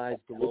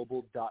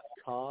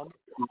galvanizeglobal.com.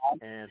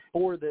 And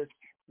for this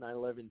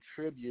 9/11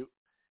 tribute,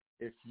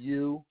 if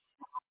you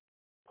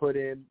put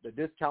in the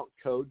discount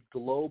code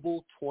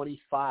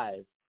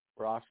GLOBAL25.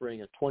 We're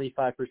offering a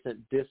 25%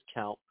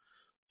 discount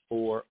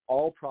for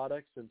all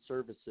products and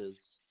services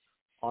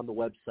on the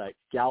website,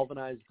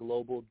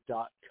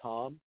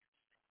 galvanizeglobal.com,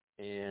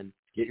 and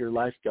get your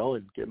life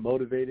going. Get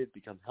motivated,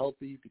 become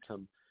healthy,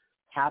 become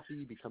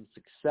happy, become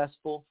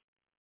successful.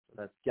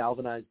 That's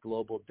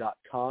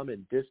galvanizeglobal.com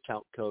and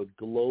discount code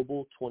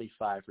GLOBAL25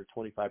 for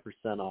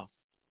 25% off.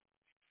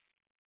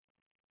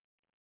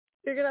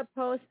 You're going to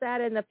post that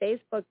in the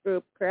Facebook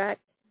group, correct?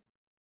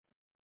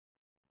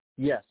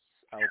 Yes,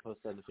 I will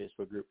post that in the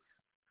Facebook group.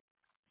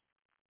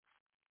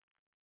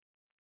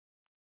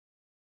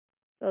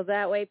 So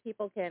that way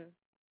people can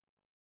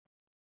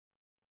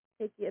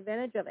take the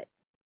advantage of it.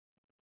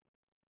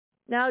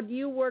 Now, do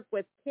you work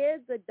with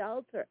kids,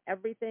 adults, or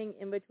everything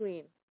in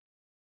between?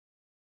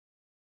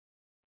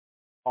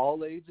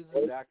 All ages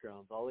and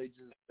backgrounds.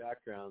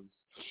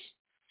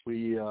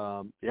 We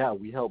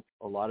help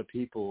a lot of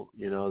people.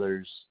 You know,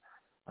 there's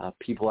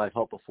people I've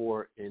helped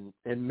before in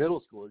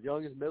middle school, as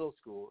young as middle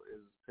school,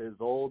 as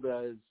old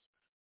as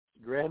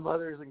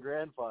grandmothers and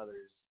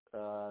grandfathers.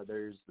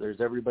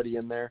 There's everybody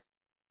in there,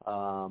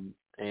 and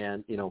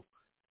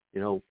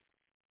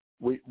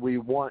we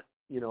want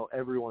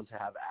everyone to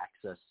have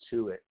access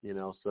to it.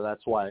 So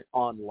that's why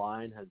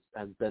online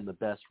has been the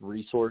best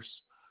resource.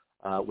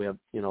 We have,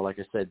 like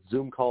I said,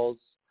 Zoom calls,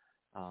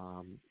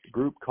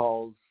 group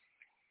calls,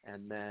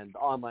 and then the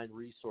online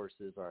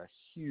resources are a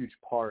huge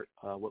part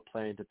of what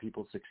play into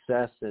people's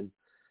success. And,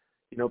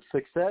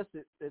 success,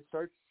 it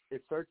starts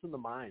in the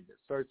mind. It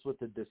starts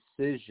with a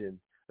decision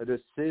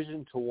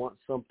to want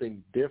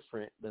something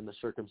different than the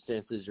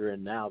circumstances you're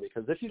in now.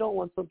 Because if you don't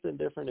want something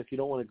different, if you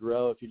don't want to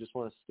grow, if you just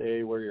want to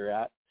stay where you're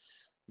at,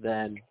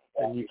 then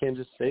you can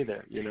just stay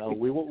there.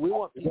 We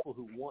want people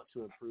who want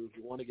to improve,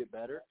 who want to get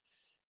better.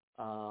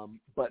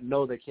 But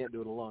no, they can't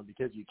do it alone,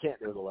 because you can't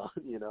do it alone,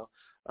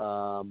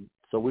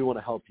 So we want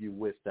to help you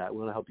with that. We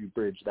want to help you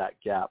bridge that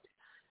gap.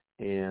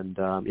 And,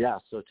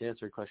 so to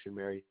answer your question,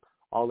 Mary,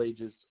 all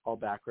ages, all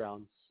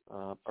backgrounds,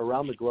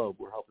 around the globe,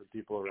 we're helping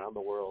people around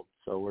the world.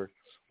 So we're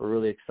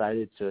really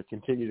excited to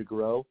continue to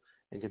grow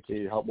and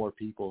continue to help more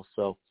people.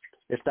 So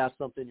if that's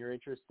something you're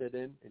interested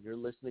in and you're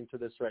listening to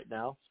this right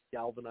now,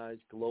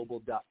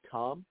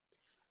 galvanizeglobal.com.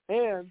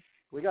 And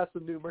we got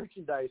some new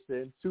merchandise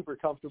in, super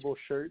comfortable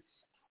shirts,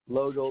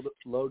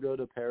 logoed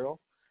apparel,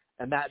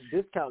 and that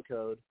discount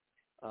code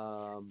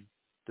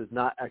does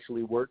not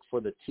actually work for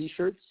the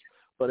T-shirts.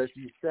 But if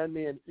you send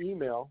me an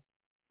email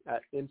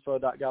at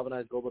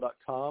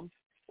info.galvanizeglobal.com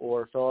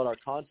or fill out our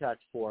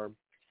contact form,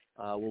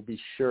 we'll be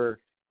sure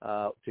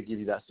to give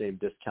you that same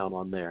discount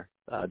on there.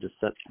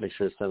 Make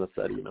sure to send us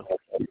that email.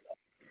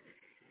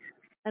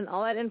 And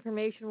all that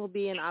information will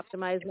be in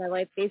Optimize My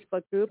Life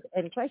Facebook group.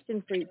 And two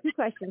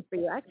questions for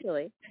you,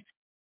 actually.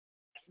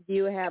 Do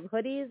you have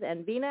hoodies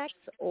and V-necks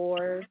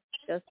or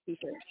just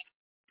T-shirts?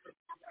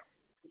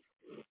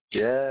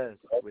 Yes,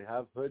 we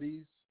have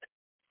hoodies.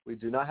 We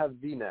do not have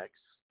V-necks,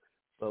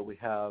 but we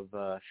have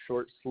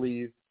short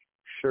sleeve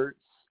shirts,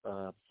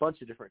 a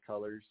bunch of different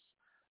colors.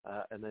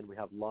 And then we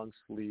have long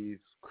sleeve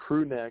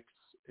crew necks.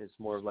 It's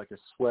more of like a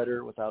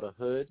sweater without a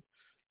hood.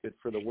 Good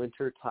for the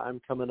winter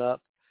time coming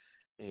up.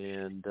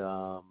 And,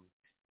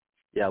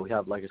 we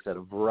have, like I said,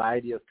 a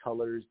variety of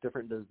colors,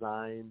 different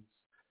designs,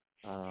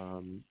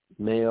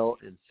 male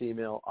and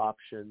female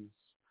options.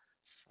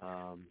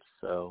 A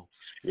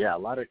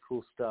lot of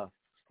cool stuff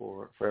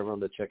for everyone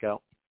to check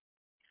out.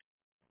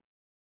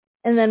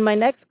 And then my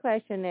next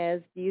question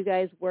is, do you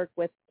guys work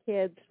with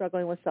kids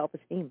struggling with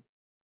self-esteem?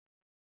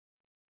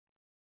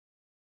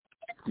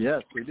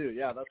 Yes, we do.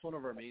 Yeah, that's one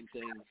of our main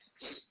things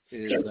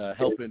is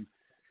helping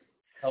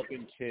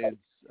kids,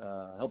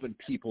 helping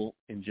people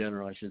in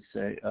general, I should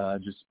say,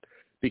 just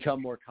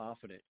become more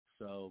confident.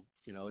 So,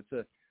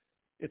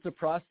 it's a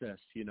process.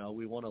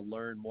 We want to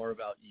learn more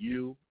about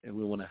you, and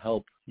we want to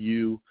help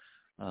you,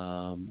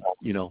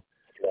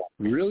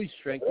 really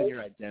strengthen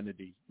your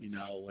identity.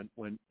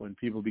 When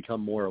people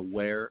become more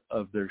aware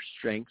of their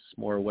strengths,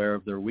 more aware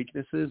of their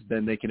weaknesses,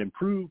 then they can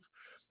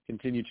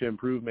continue to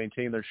improve,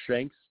 maintain their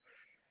strengths,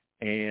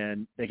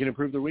 and they can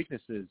improve their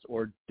weaknesses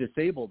or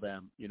disable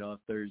them. If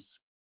there's,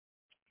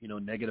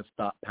 negative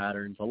thought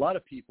patterns. A lot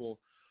of people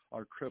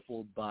are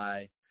crippled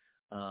by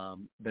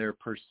their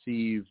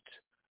perceived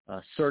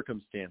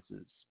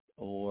circumstances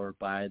or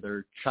by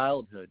their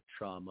childhood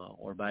trauma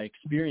or by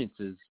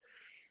experiences.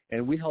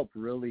 And we help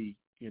really,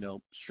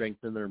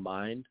 strengthen their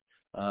mind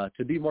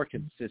to be more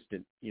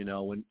consistent.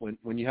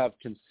 When you have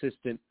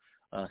consistent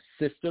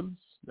systems,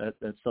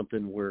 that's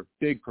something we're a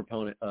big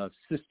proponent of,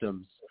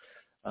 systems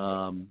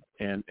and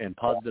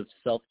positive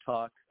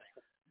self-talk,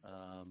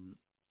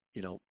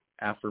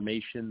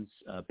 affirmations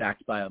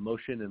backed by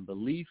emotion and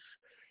belief.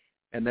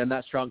 And then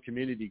that strong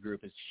community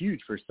group is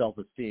huge for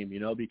self-esteem,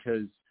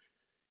 because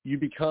you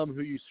become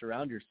who you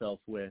surround yourself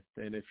with.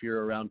 And if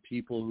you're around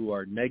people who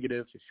are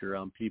negative, if you're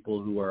around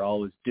people who are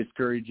always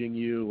discouraging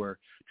you or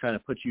trying to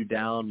put you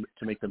down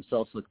to make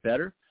themselves look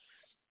better,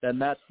 then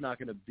that's not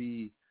going to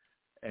be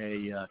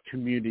a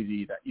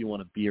community that you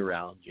want to be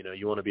around. You know,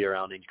 you want to be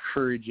around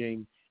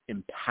encouraging,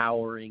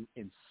 empowering,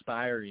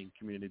 inspiring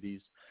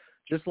communities,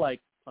 just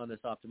like on this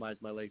Optimize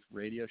My Life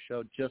radio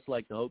show, just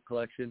like the Hope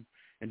Collection,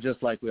 and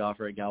just like we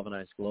offer at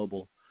Galvanize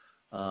Global.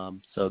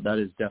 So that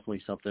is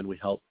definitely something we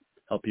help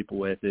people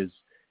with is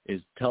to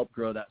help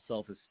grow that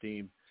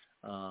self-esteem.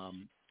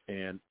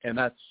 And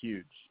that's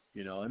huge,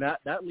 you know, and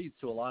that leads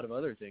to a lot of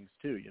other things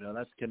too. You know,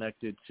 that's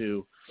connected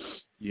to,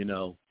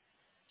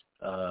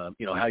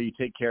 how you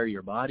take care of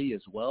your body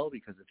as well,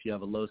 because if you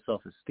have a low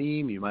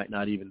self-esteem, you might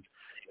not even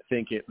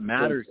think it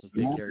matters to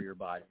take care of your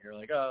body. You're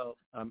like, oh,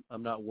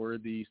 I'm not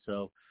worthy,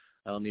 so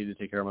I don't need to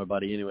take care of my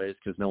body anyways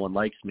because no one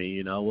likes me,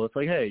 you know. Well, it's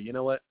like, hey, you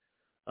know what?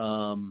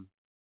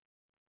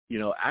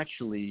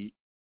 Actually,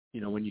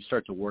 when you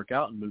start to work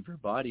out and move your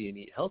body and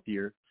eat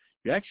healthier,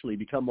 you actually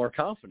become more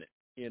confident,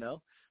 you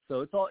know.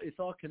 So it's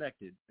all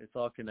connected. It's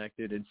all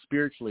connected, and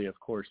spiritually, of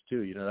course,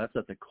 too. You know, that's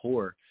at the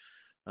core.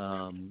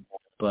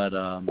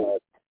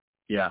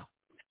 Yeah,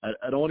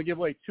 I don't want to give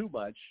away too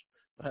much,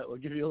 but we'll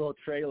give you a little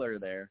trailer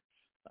there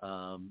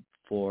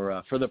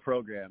for the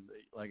program.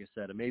 Like I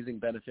said, amazing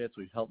benefits.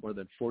 We've helped more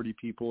than 40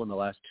 people in the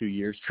last 2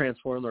 years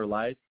transform their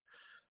life.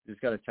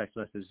 Just got a text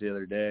message the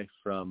other day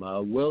from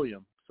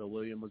William. So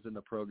William was in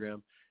the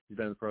program. He's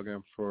been in the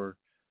program for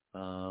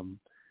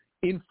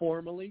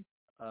informally.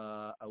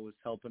 I was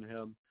helping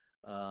him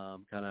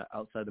kind of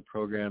outside the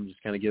program,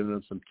 just kind of giving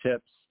him some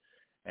tips.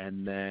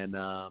 And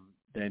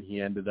then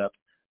he ended up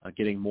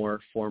getting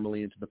more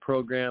formally into the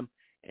program,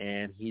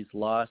 and he's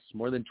lost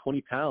more than 20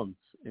 pounds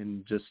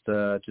in just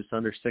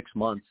under 6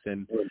 months,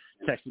 and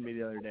texted me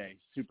the other day,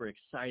 super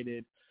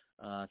excited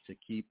to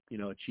keep,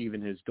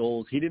 achieving his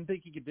goals. He didn't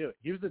think he could do it.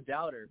 He was a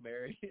doubter,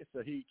 Mary.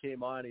 So he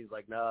came on, he's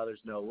like, no, there's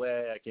no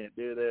way, I can't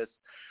do this.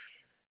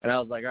 And I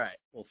was like, all right,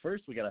 well,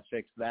 first we got to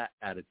fix that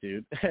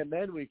attitude, and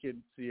then we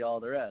can see all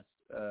the rest.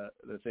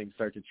 The things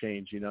start to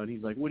change, and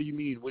he's like, what do you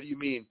mean? What do you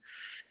mean?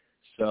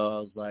 So I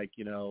was like,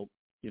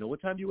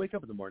 what time do you wake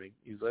up in the morning?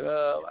 He's like,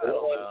 oh, I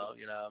don't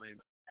know,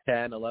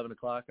 10, 11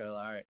 o'clock. I was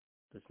like, all right,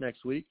 this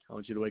next week, I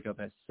want you to wake up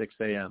at 6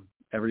 a.m.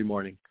 every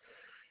morning.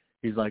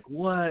 He's like,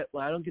 what?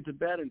 Well, I don't get to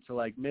bed until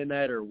like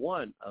midnight or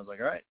 1. I was like,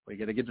 all right, we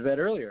got to get to bed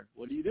earlier.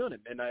 What are you doing at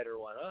midnight or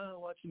 1? Oh,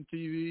 watching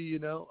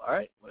TV, All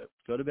right, well,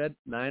 go to bed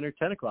 9 or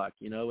 10 o'clock,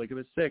 wake up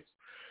at 6.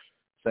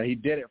 So he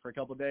did it for a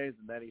couple of days,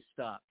 and then he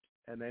stopped.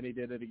 And then he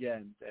did it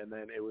again. And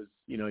then it was,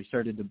 he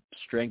started to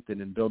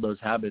strengthen and build those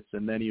habits.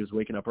 And then he was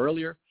waking up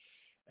earlier.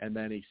 And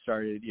then he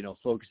started,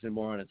 focusing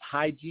more on his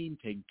hygiene,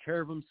 taking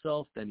care of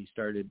himself. Then he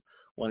started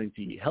wanting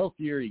to eat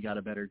healthier. He got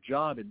a better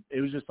job. And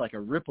it was just like a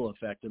ripple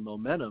effect and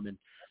momentum. And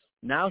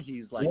now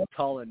he's like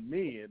calling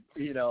me.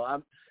 And,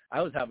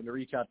 I was having to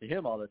reach out to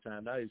him all the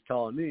time. Now he's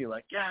calling me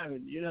like,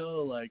 Gavin,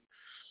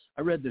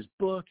 I read this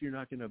book. You're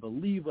not going to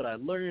believe what I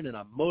learned. And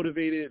I'm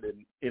motivated.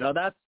 And,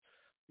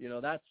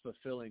 that's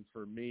fulfilling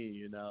for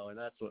me, and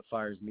that's what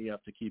fires me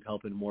up to keep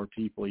helping more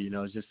people,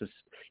 is just to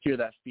hear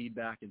that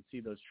feedback and see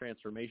those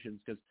transformations,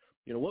 because,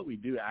 what we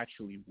do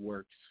actually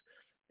works,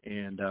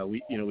 and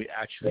we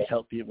actually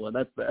help people, and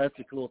that's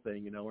the cool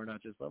thing, we're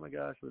not just, oh my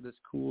gosh, we're this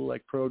cool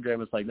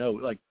program. It's like, no,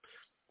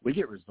 we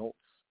get results,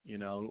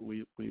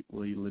 we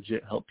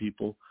legit help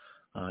people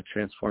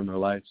transform their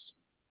lives.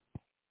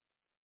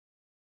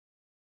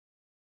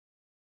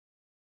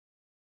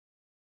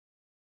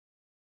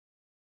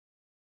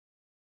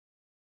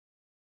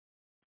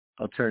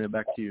 I'll turn it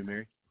back to you,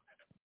 Mary.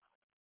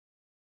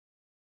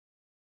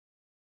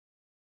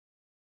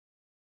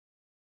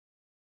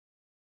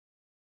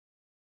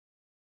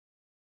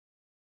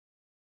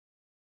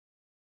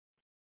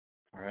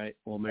 All right.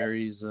 Well,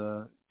 Mary's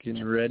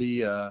getting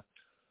ready. I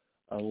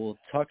will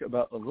talk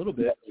about a little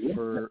bit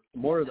for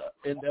more of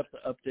the in-depth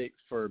update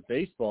for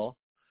baseball.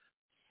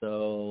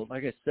 So,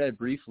 like I said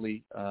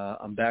briefly,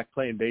 I'm back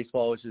playing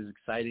baseball, which is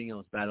exciting. I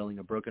was battling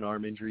a broken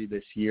arm injury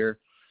this year.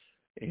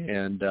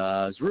 And it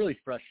was really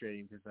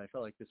frustrating because I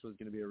felt like this was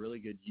going to be a really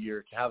good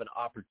year to have an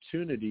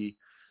opportunity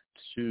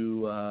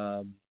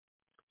to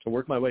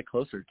work my way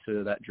closer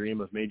to that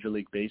dream of Major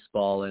League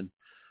Baseball. And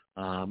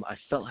I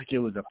felt like it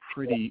was a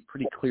pretty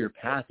clear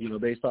path,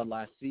 based on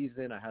last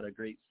season. I had a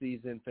great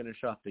season,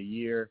 finished off the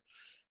year.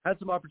 Had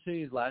some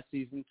opportunities last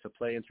season to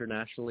play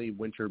internationally,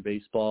 winter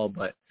baseball,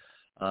 but,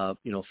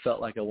 felt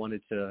like I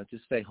wanted to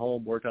just stay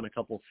home, work on a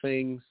couple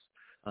things.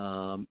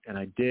 And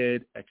I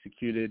did,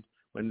 executed.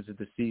 Went into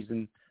the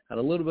season, had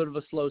a little bit of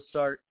a slow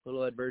start, a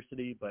little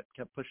adversity, but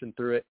kept pushing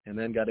through it, and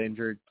then got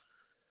injured.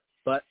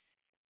 But,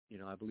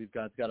 I believe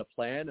God's got a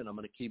plan, and I'm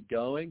going to keep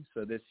going.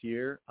 So this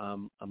year,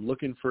 I'm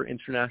looking for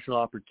international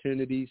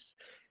opportunities,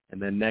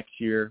 and then next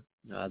year,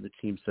 the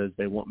team says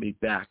they want me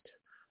back.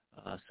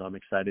 So I'm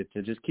excited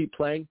to just keep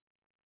playing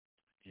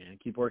and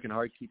keep working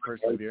hard, keep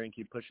persevering,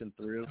 keep pushing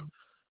through,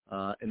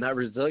 and that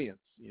resilience,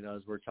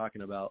 as we're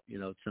talking about,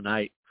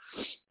 tonight,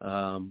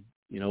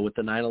 with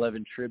the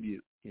 9/11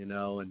 tribute.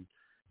 And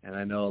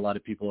I know a lot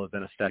of people have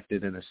been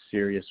affected in a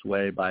serious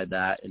way by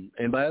that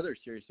and by other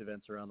serious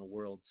events around the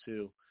world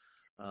too,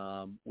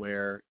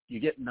 where you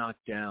get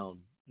knocked down,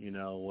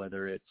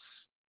 whether it's,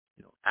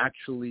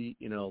 actually,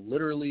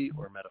 literally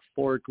or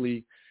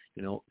metaphorically,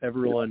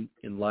 everyone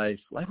in life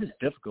is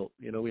difficult.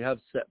 We have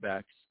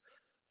setbacks.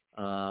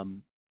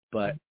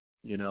 But,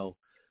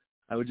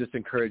 I would just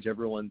encourage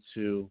everyone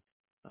to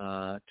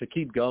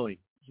keep going,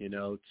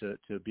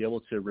 to be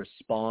able to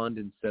respond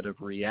instead of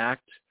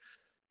react,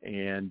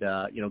 and,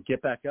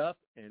 get back up.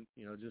 And,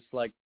 just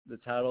like the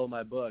title of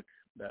my book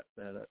that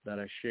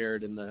I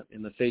shared in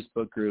the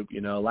Facebook group,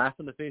 laugh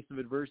in the face of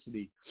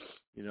adversity.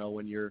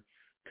 When you're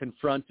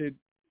confronted,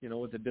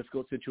 with a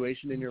difficult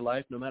situation in your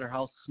life, no matter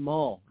how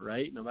small,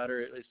 right? No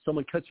matter if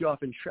someone cuts you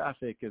off in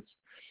traffic,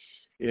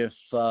 if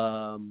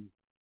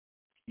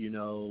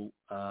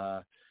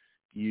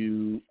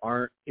you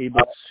aren't able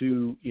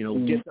to,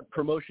 get the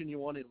promotion you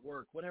want at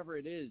work, whatever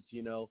it is,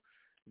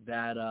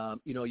 that,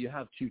 you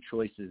have two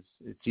choices.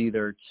 It's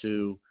either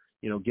to,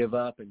 give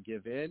up and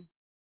give in,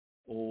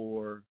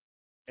 or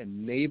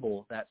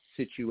enable that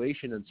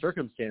situation and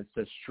circumstance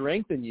to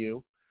strengthen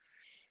you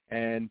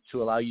and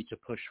to allow you to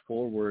push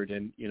forward.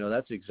 And,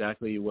 that's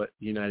exactly what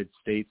the United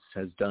States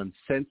has done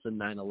since the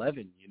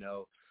 9/11.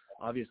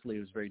 Obviously it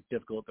was very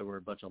difficult. There were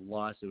a bunch of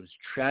loss. It was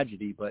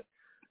tragedy, but,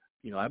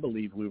 I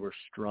believe we were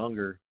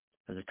stronger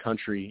as a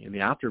country in the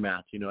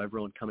aftermath,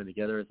 everyone coming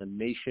together as a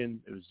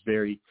nation. It was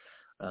very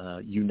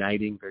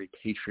uniting, very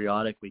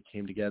patriotic. We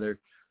came together,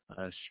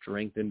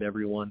 strengthened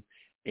everyone,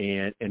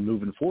 and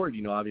moving forward,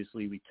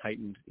 obviously we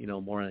tightened,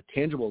 more on a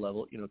tangible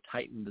level,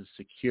 tightened the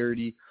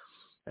security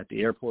at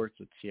the airports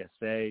with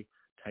TSA,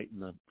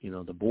 tightened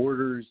the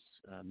borders,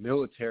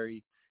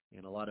 military,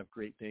 and a lot of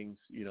great things,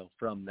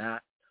 from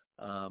that.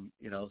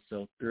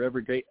 So through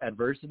every great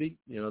adversity,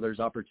 there's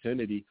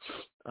opportunity.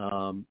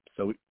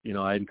 So,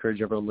 I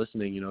encourage everyone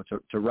listening,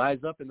 to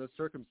rise up in those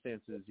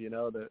circumstances.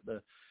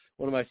 The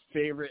one of my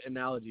favorite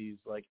analogies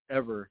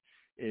ever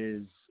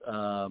is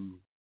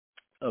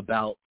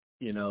about,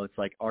 it's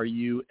like, are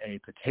you a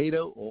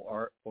potato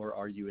or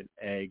are you an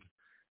egg?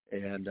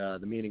 And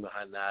the meaning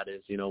behind that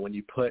is, when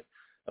you put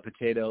a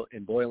potato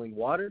in boiling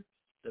water,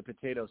 the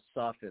potato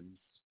softens.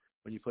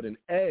 When you put an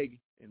egg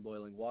in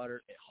boiling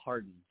water, it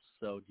hardens.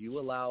 So do you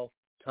allow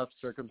tough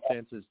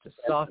circumstances to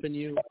soften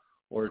you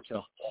or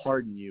to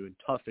harden you and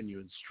toughen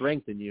you and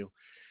strengthen you?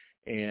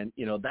 And,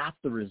 that's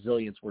the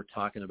resilience we're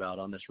talking about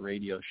on this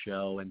radio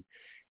show. And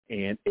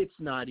it's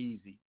not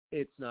easy.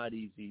 It's not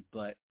easy,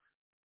 but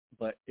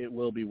it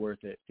will be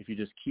worth it. If you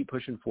just keep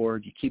pushing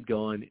forward, you keep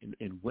going,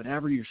 and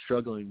whatever you're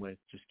struggling with,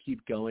 just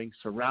keep going.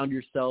 Surround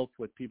yourself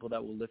with people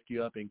that will lift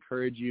you up,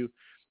 encourage you.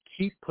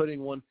 Keep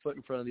putting one foot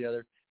in front of the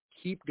other.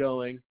 Keep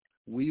going.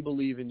 We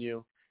believe in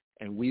you,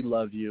 and we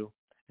love you,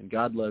 and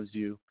God loves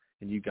you,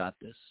 and you got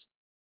this.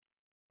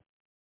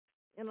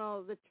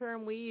 The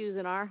term we use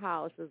in our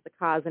house is the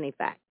cause and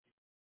effect.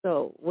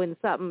 So when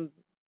something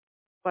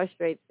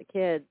frustrates the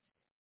kids,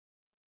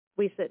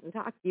 we sit and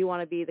talk. Do you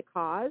want to be the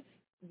cause?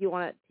 Do you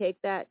want to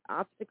take that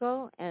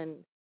obstacle and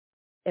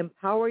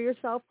empower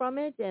yourself from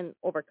it and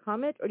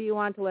overcome it? Or do you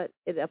want to let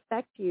it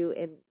affect you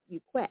and you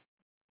quit?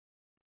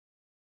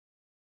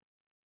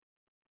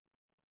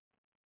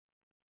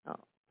 Oh.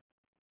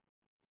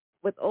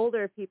 With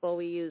older people,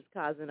 we use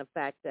cause and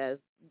effect as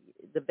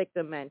the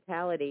victim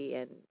mentality,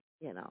 and,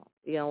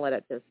 you don't let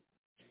it just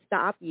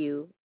stop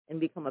you and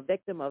become a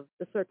victim of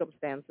the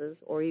circumstances,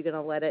 or you're going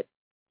to let it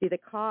be the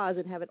cause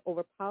and have it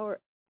overpower,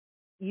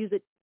 use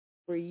it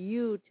for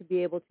you to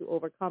be able to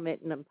overcome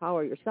it and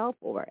empower yourself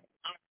over it.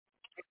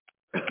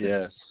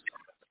 Yes,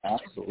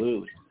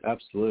 absolutely.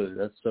 Absolutely.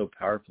 That's so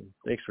powerful.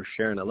 Thanks for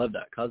sharing. I love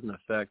that. Cause and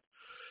effect.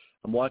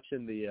 I'm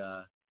watching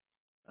the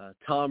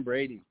Tom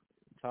Brady.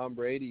 Tom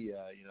Brady,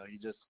 he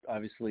just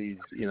obviously,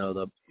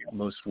 the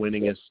most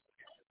winningest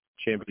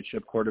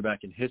championship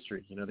quarterback in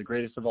history, the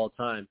greatest of all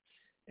time.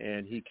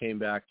 And he came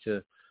back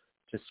to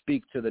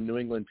speak to the New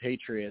England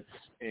Patriots,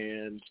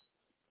 and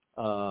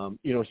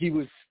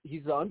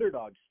he's the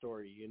underdog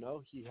story.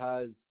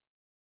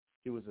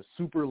 He was a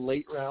super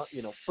late round,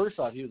 first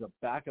off, he was a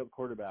backup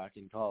quarterback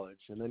in college,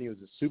 and then he was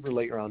a super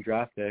late round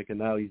draft pick, and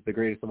now he's the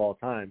greatest of all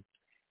time.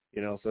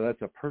 So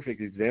that's a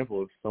perfect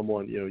example of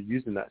someone,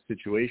 using that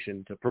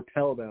situation to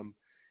propel them,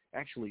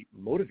 actually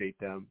motivate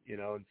them,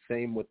 and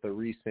same with the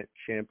recent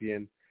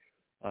champion,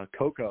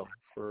 Coco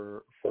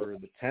for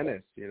the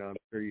tennis. I'm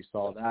sure you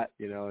saw that,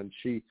 and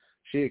she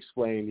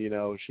explained,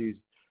 she's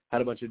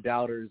had a bunch of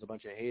doubters, a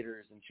bunch of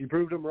haters, and she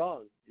proved them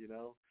wrong,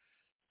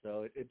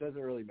 So it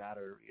doesn't really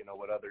matter,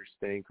 what others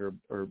think or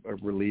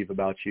believe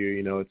about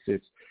you.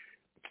 It's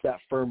that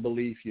firm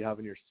belief you have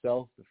in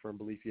yourself, the firm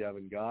belief you have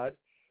in God,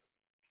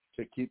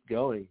 to keep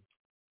going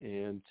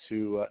and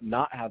to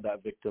not have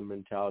that victim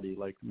mentality,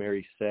 like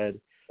Mary said,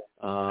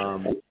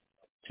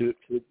 to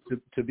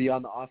be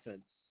on the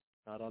offense,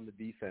 not on the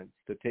defense,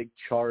 to take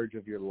charge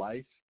of your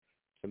life,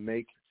 to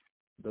make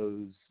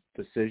those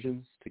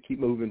decisions, to keep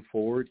moving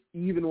forward,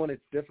 even when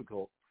it's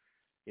difficult.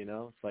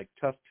 It's like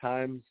tough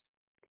times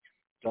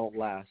don't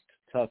last.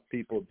 Tough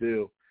people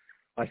do.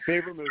 My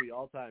favorite movie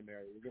all time,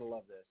 Mary, you're going to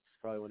love this.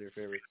 It's probably one of your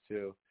favorites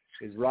too,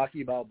 is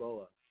Rocky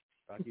Balboa.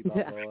 Rocky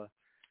Balboa.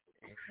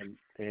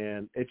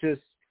 And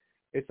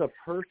it's a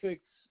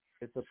perfect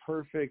it's a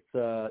perfect,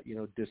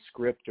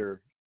 descriptor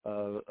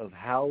of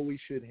how we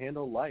should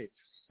handle life,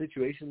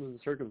 situations and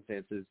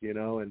circumstances,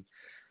 and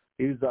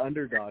he was the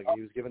underdog.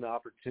 He was given the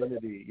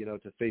opportunity,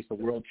 to face a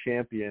world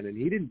champion, and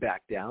he didn't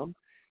back down.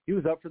 He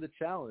was up for the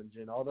challenge.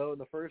 And although in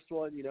the first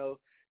one,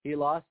 he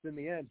lost in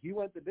the end, he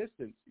went the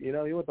distance, he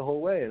went the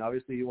whole way. And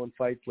obviously he won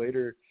fights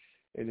later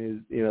in his,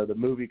 the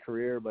movie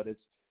career, but it's,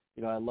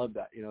 I love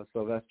that,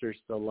 Sylvester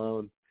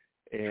Stallone.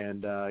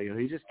 And,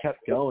 he just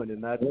kept going.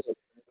 And that's,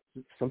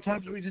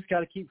 sometimes we just got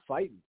to keep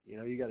fighting.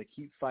 You got to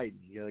keep fighting.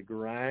 You got to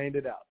grind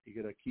it out. You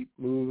got to keep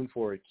moving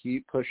forward,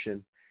 keep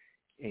pushing.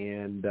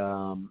 And,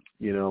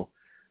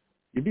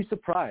 you'd be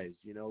surprised,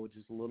 with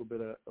just a little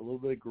bit of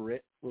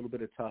grit, a little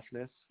bit of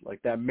toughness,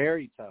 like that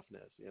Mary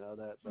toughness,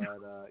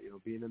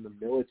 being in the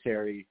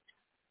military,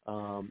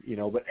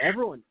 but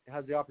everyone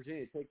has the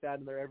opportunity to take that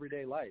in their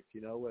everyday life,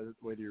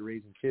 whether you're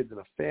raising kids in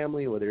a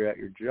family, whether you're at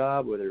your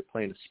job, whether you're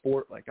playing a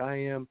sport like I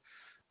am,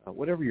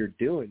 whatever you're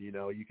doing,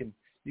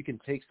 you can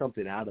take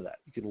something out of that.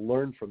 You can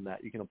learn from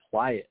that. You can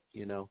apply it,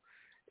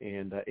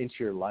 and into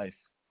your life.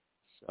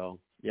 So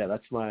yeah,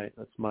 that's my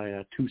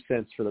 2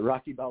 cents for the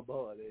Rocky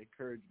Balboa, the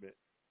encouragement.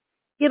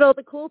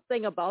 The cool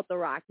thing about the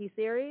Rocky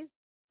series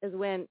is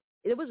when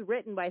it was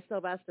written by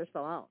Sylvester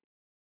Stallone.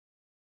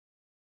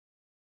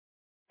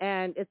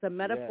 And it's a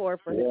metaphor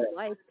for his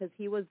life because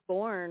he was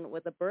born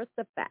with a birth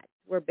defect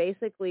where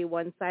basically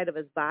one side of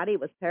his body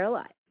was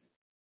paralyzed.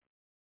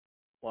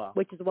 Wow.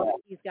 Which is why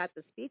he's got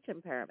the speech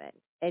impairment.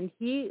 And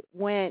he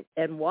went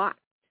and walked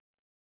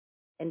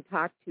and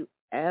talked to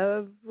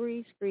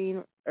every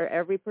screen or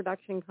every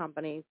production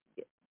company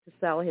to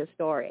sell his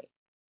story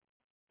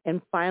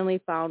and finally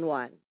found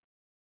one.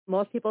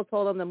 Most people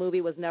told him the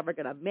movie was never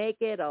going to make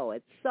it. Oh,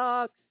 it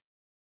sucks.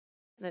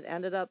 And it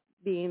ended up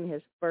being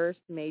his first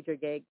major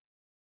gig.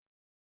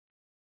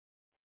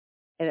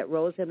 And it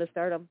rose him to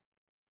stardom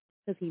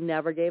because he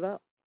never gave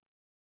up.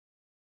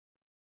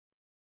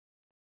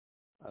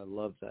 I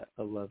love that.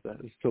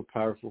 It's so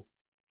powerful.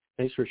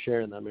 Thanks for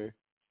sharing that, Mary.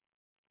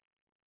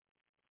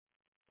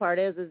 Part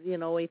is if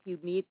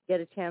you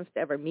get a chance to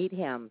ever meet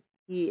him,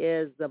 he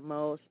is the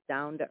most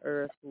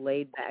down-to-earth,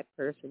 laid-back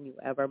person you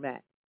ever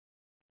met.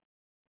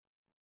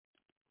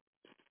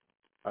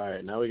 All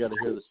right, now we got to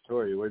hear the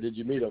story. Where did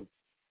you meet him?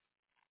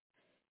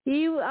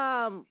 He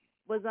was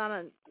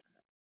on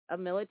a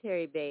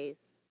military base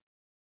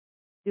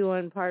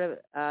doing part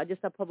of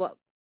just a public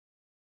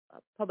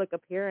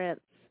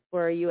appearance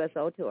for a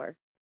USO tour.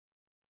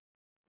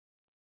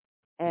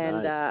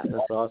 And nice.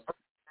 That's awesome.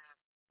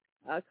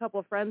 A couple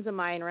of friends of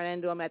mine ran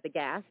into him at the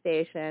gas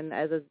station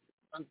as he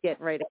was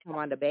getting ready to come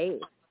onto base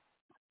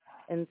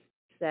and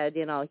said,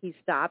 he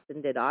stopped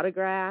and did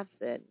autographs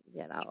and,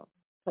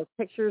 took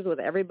pictures with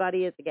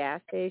everybody at the gas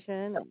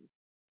station. And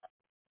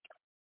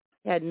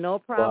he had no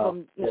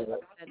problem at the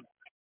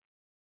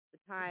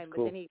time,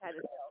 but then he had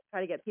to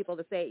try to get people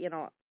to say,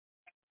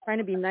 trying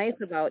to be nice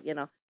about,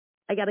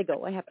 I got to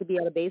go. I have to be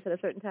at a base at a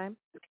certain time.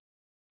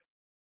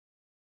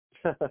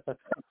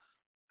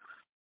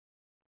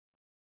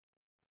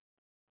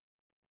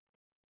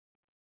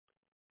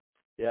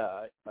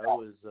 Yeah, I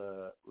was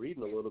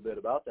reading a little bit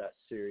about that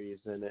series,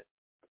 and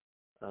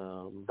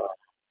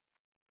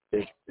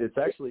it's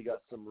actually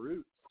got some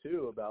roots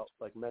too about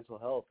like mental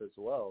health as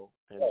well,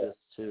 and just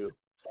to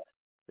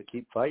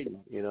keep fighting,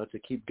 to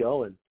keep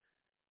going,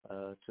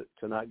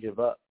 to not give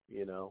up,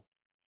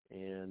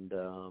 and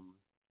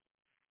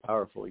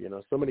powerful,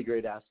 so many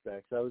great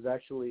aspects. I was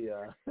actually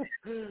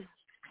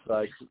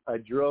I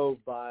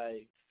drove by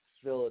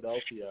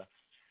Philadelphia,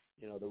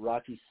 the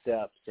Rocky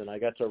Steps, and I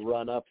got to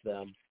run up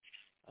them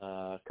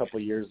a couple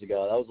of years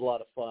ago. That was a lot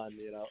of fun,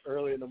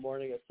 early in the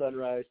morning at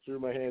sunrise, threw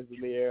my hands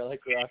in the air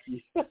like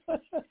Rocky.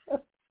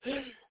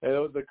 And it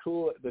was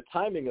the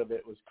timing of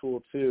it was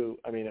cool too.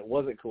 I mean, it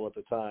wasn't cool at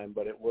the time,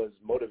 but it was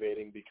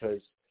motivating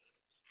because,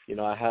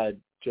 I had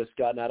just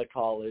gotten out of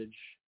college.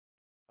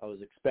 I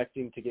was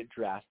expecting to get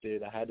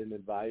drafted. I had an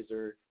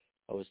advisor.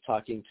 I was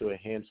talking to a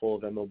handful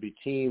of MLB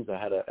teams. I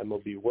had a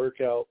MLB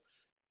workout.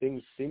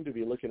 Things seemed to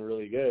be looking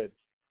really good.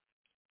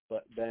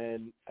 But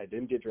then I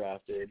didn't get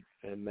drafted,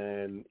 and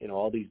then,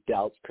 all these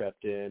doubts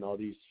crept in, all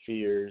these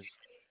fears.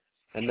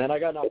 And then I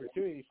got an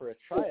opportunity for a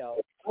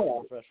tryout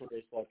for a professional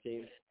baseball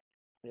team,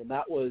 and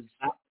that was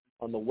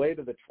on the way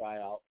to the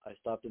tryout. I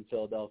stopped in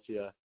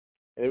Philadelphia,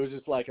 and it was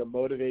just like a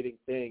motivating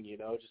thing,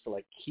 just to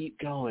like keep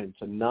going,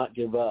 to not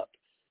give up,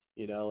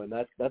 and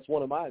that's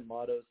one of my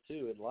mottos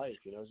too in life,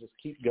 just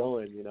keep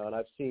going, and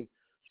I've seen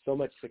so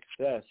much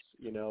success,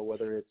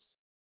 whether it's,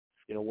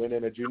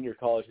 winning a junior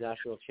college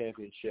national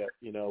championship.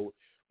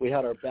 We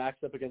had our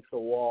backs up against the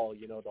wall,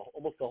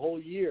 almost the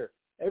whole year.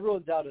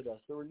 Everyone doubted us.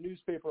 There were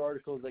newspaper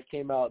articles that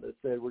came out that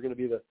said we're going to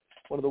be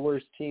one of the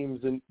worst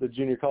teams in the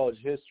junior college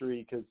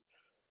history because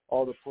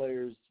all the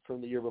players from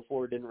the year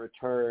before didn't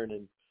return.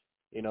 And,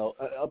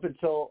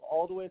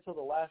 all the way until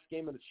the last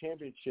game of the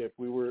championship,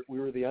 we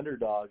were the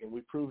underdog, and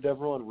we proved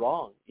everyone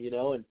wrong,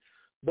 and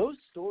those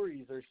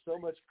stories are so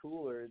much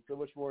cooler and so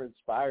much more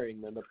inspiring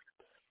than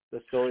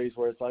the stories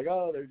where it's like,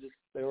 oh,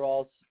 they were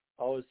all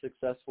always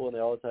successful, and they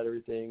always had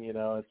everything.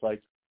 It's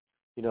like,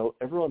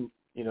 everyone,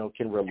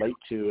 can relate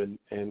to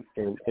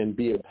and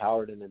be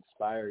empowered and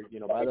inspired,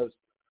 by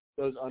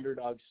those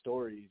underdog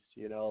stories.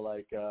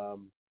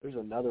 There's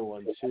another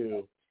one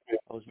too.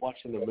 I was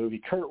watching the movie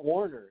Kurt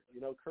Warner,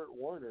 and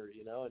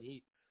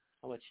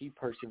how much he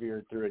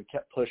persevered through and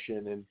kept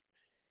pushing, and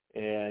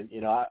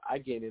I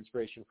gained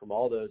inspiration from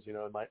all those, in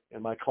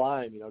my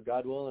climb.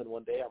 God willing,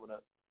 one day I'm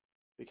gonna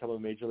become a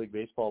Major League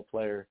Baseball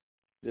player.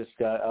 I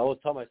always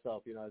tell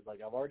myself, I was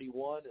like, I've already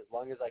won. As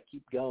long as I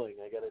keep going,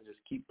 I gotta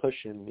just keep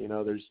pushing.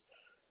 There's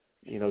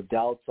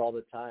doubts all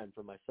the time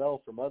from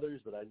myself, from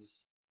others, but I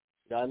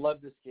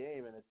love this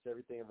game, and it's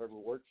everything I've ever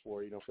worked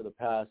for. For the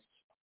past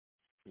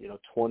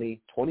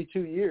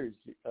 22 years.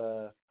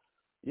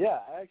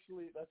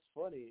 Actually, that's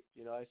funny.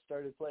 I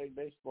started playing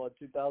baseball in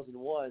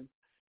 2001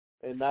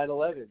 and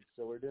 9/11.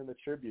 So we're doing the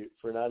tribute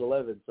for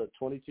 9/11. So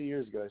 22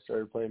 years ago, I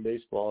started playing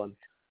baseball, and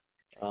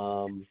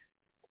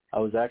I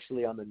was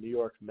actually on the New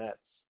York Mets.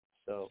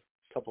 So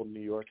a couple of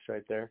New Yorks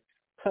right there.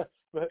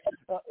 But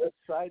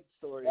side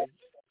story,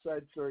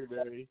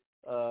 Barry.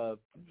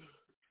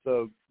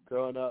 So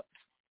growing up,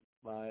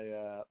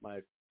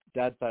 my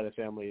dad's side of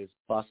the family is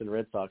Boston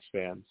Red Sox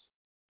fans.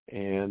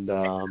 And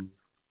I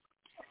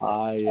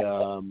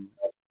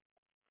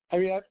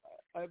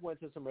went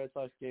to some Red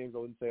Sox games. I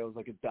wouldn't say I was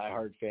like a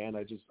diehard fan.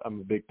 I'm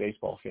a big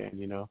baseball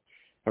fan,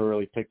 I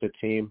really picked a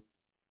team.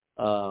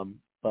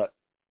 But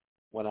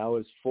when I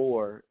was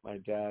 4, my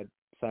dad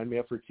signed me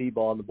up for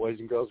T-ball in the Boys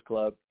and Girls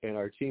Club, and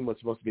our team was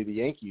supposed to be the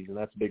Yankees, and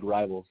that's big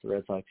rivals, the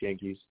Red Sox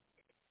Yankees.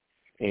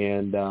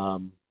 And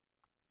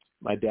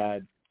my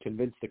dad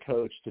convinced the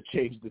coach to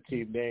change the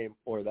team name,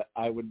 or that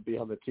I wouldn't be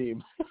on the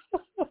team.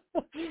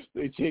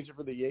 They changed it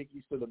from the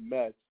Yankees to the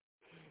Mets,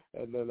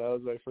 and then that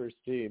was my first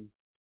team.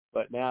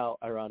 But now,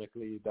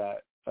 ironically,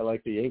 that I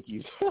like the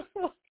Yankees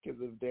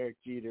because of Derek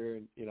Jeter,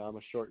 and I'm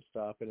a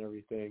shortstop and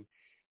everything.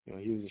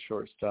 He was a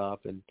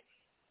shortstop, and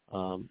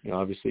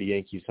obviously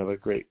Yankees have a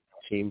great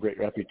team, great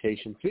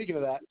reputation. Speaking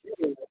of that,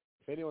 if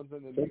anyone's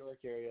in the New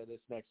York area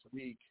this next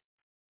week,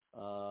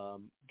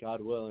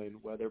 God willing,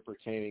 weather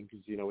pertaining,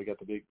 because we got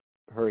the big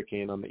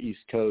hurricane on the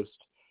East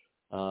Coast.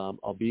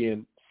 I'll be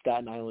in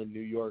Staten Island,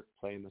 New York,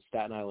 playing the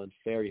Staten Island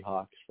Ferry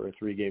Hawks for a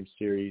 3-game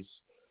series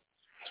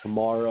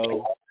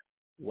tomorrow,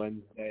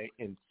 Wednesday,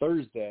 and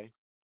Thursday.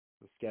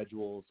 The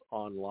schedule's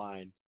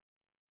online.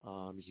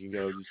 You can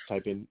go just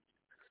type in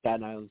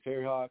Staten Island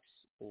Ferry Hawks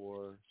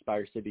or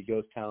Spire City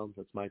Ghost Towns.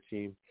 That's my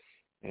team,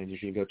 and you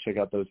can go check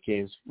out those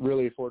games.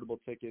 Really affordable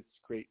tickets.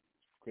 Great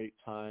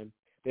time.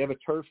 They have a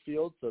turf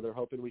field, so they're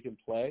hoping we can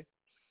play.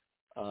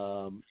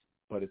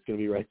 But it's going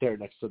to be right there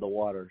next to the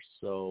water,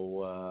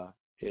 so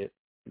it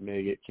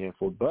may get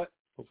canceled, but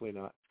hopefully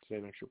not. Say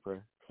an extra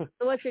prayer.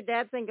 So what's your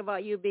dad think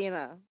about you being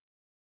a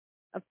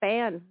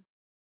fan?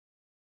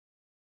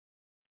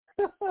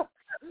 He's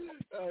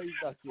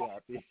not too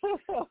happy.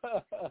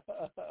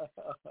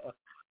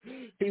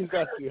 He's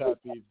not too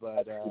happy,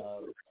 but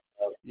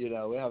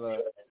we have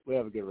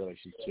a good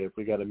relationship.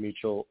 We got a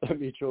mutual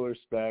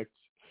respect.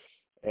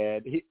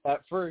 And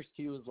at first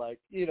he was like,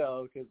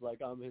 because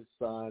like I'm his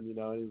son,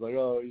 and he's like,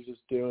 oh, he's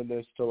just doing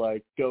this to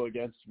like go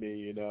against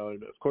me, and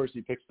of course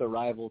he picks the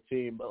rival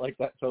team, but like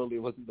that totally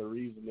wasn't the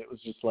reason. It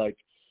was just like,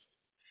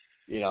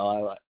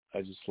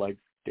 I just like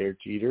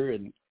Derek Jeter,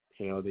 and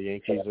the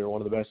Yankees are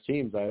one of the best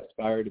teams. I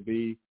aspire to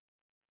be,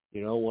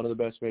 one of the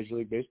best Major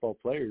League Baseball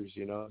players.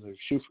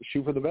 Shoot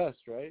for the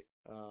best, right?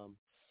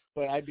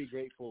 But I'd be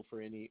grateful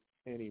for any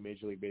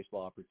Major League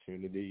Baseball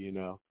opportunity.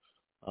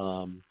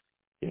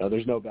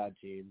 There's no bad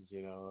teams,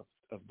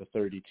 of the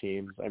 30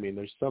 teams. I mean,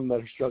 there's some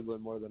that are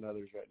struggling more than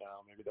others right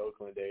now. Maybe the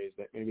Oakland A's,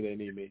 maybe they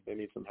need me. They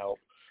need some help.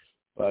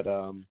 But,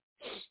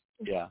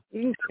 yeah,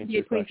 answer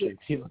your question.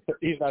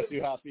 He's not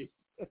too happy.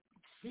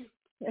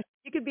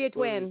 You could be a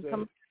twin.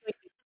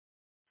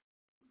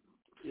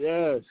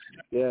 Yes.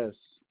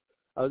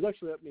 I was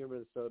actually up near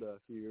Minnesota a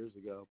few years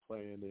ago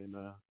playing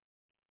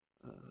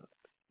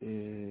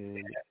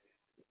in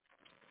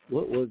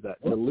what was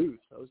that? Duluth.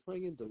 I was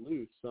playing in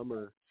Duluth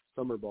summer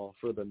ball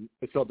for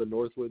it's called the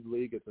Northwood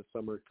League. It's a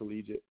summer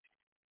collegiate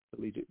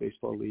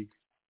baseball league.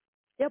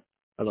 Yep.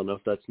 I don't know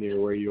if that's near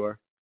where you are.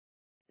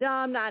 No,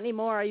 I'm not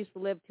anymore. I used to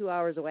live 2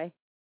 hours away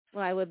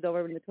when I lived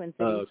over in the Twin Cities.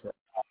 Oh, okay.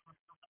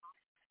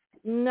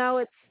 No,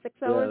 it's 6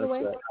 hours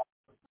away. Right.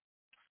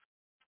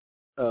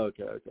 Oh,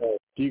 okay.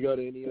 Do you go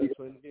to any of the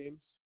Twins games?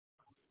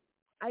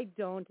 I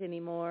don't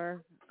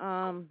anymore.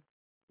 No.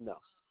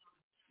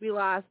 We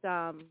lost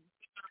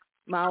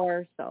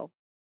Mauer, so.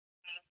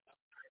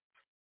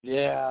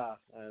 Yeah,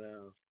 I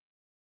know.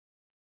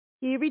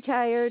 He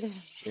retired.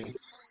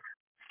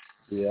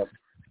 Yep.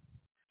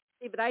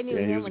 See, but I knew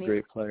him. He was a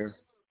great player.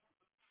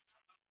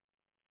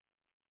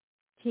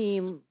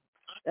 Team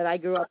that I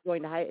grew up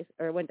went to high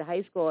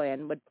school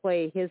and would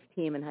play his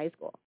team in high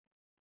school.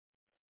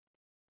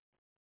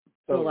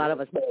 So a lot of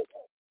us.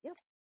 Yep.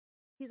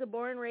 He's a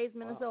born and raised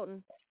Minnesotan.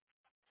 Wow.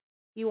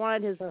 He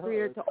wanted his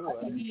career to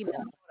only be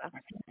Minnesota.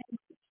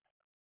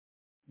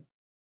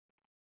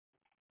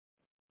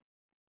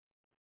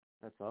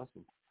 That's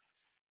awesome.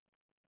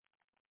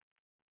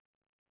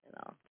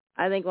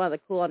 I think one of the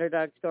cool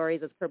underdog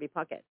stories is Kirby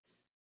Puckett.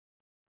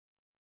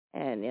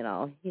 And, you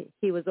know,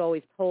 he was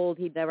always told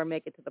he'd never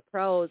make it to the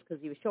pros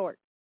because he was short.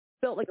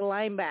 Built like a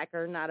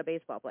linebacker, not a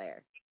baseball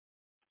player.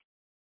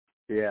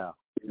 Yeah.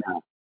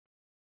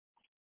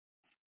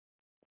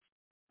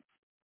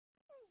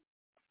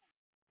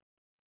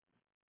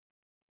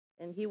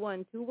 And he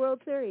won 2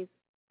 World Series.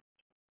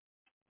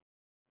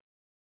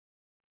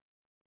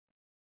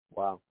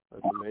 Wow,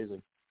 that's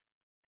amazing.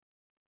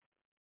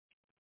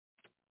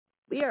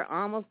 We are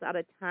almost out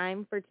of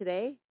time for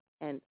today,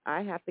 and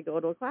I have to go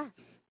to a class.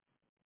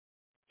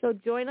 So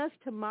join us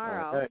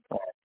tomorrow.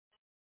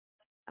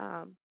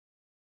 Okay.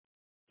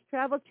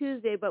 Travel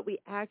Tuesday, but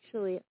I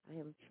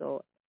am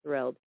so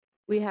thrilled.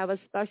 We have a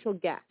special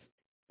guest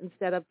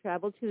instead of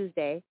Travel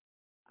Tuesday.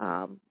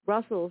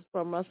 Russell's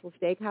from Russell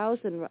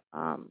Steakhouse and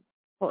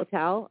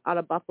Hotel out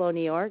of Buffalo,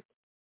 New York.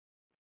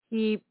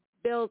 He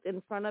built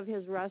in front of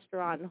his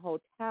restaurant and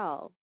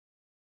hotel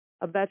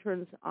a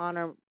Veterans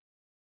Honor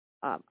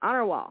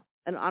wall,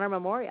 an honor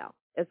memorial.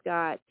 It's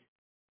got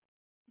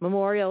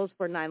memorials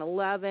for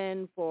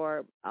 9/11,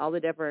 for all the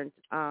different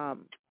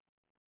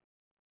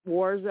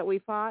wars that we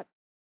fought.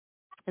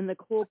 And the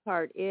cool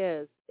part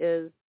is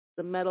the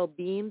metal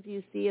beams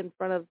you see in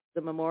front of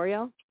the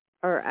memorial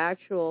are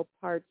actual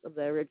parts of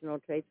the original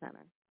Trade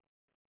Center.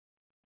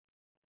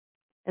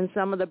 And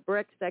some of the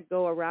bricks that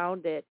go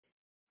around it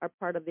are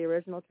part of the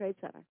original Trade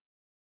Center.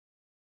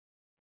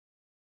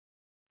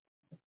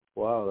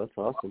 Wow, that's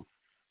awesome.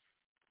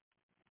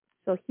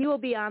 So he will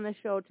be on the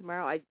show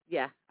tomorrow.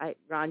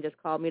 Ron just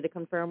called me to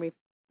confirm. We've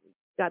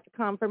got the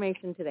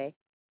confirmation today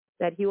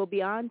that he will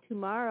be on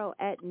tomorrow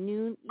at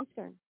noon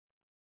Eastern.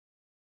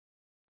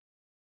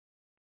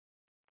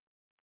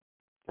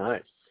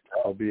 Nice.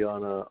 I'll be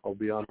on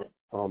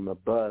the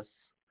bus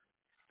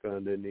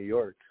going to New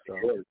York, so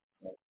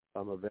if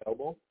I'm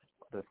available,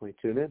 definitely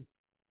tune in.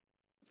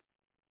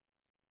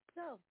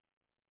 So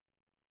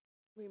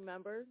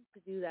remember to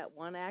do that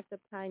one act of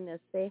kindness.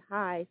 Say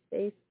hi,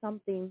 say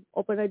something,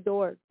 open a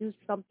door, do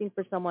something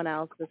for someone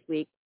else this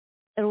week.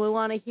 And we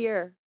want to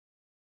hear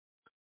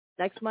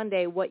next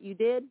Monday what you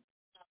did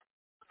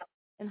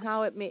and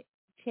how it may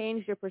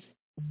change your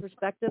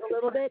perspective a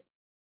little bit.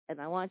 And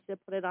I want you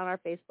to put it on our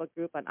Facebook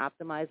group on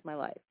Optimize My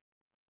Life.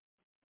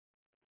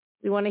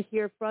 We want to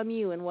hear from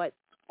you and what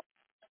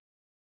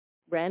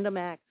random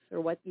acts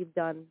or what you've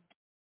done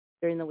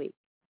during the week.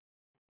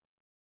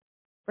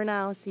 For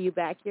now, see you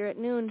back here at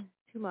noon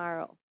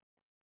tomorrow.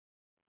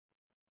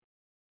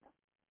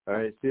 All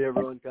right. See you,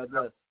 everyone. God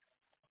bless.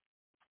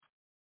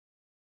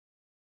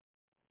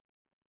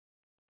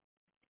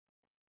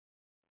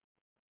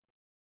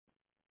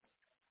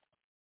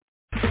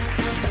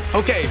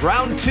 Okay,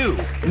 round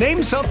 2.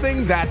 Name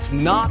something that's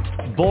not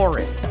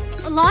boring.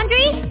 A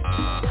laundry?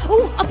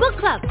 Ooh, a book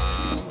club.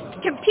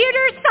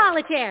 Computer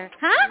solitaire,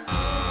 huh?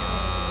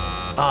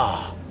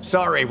 Ah,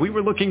 sorry, we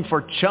were looking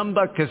for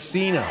Chumba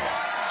Casino.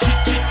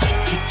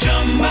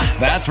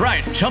 That's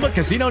right,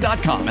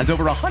 ChumbaCasino.com has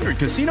over 100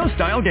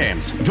 casino-style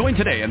games. Join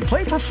today and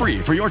play for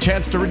free for your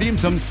chance to redeem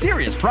some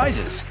serious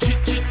prizes.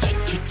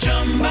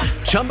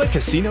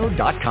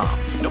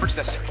 ChumbaCasino.com. No purchase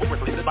necessary. Void where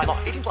prohibited by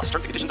law. 18+. Terms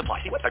and conditions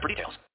apply. See website for details.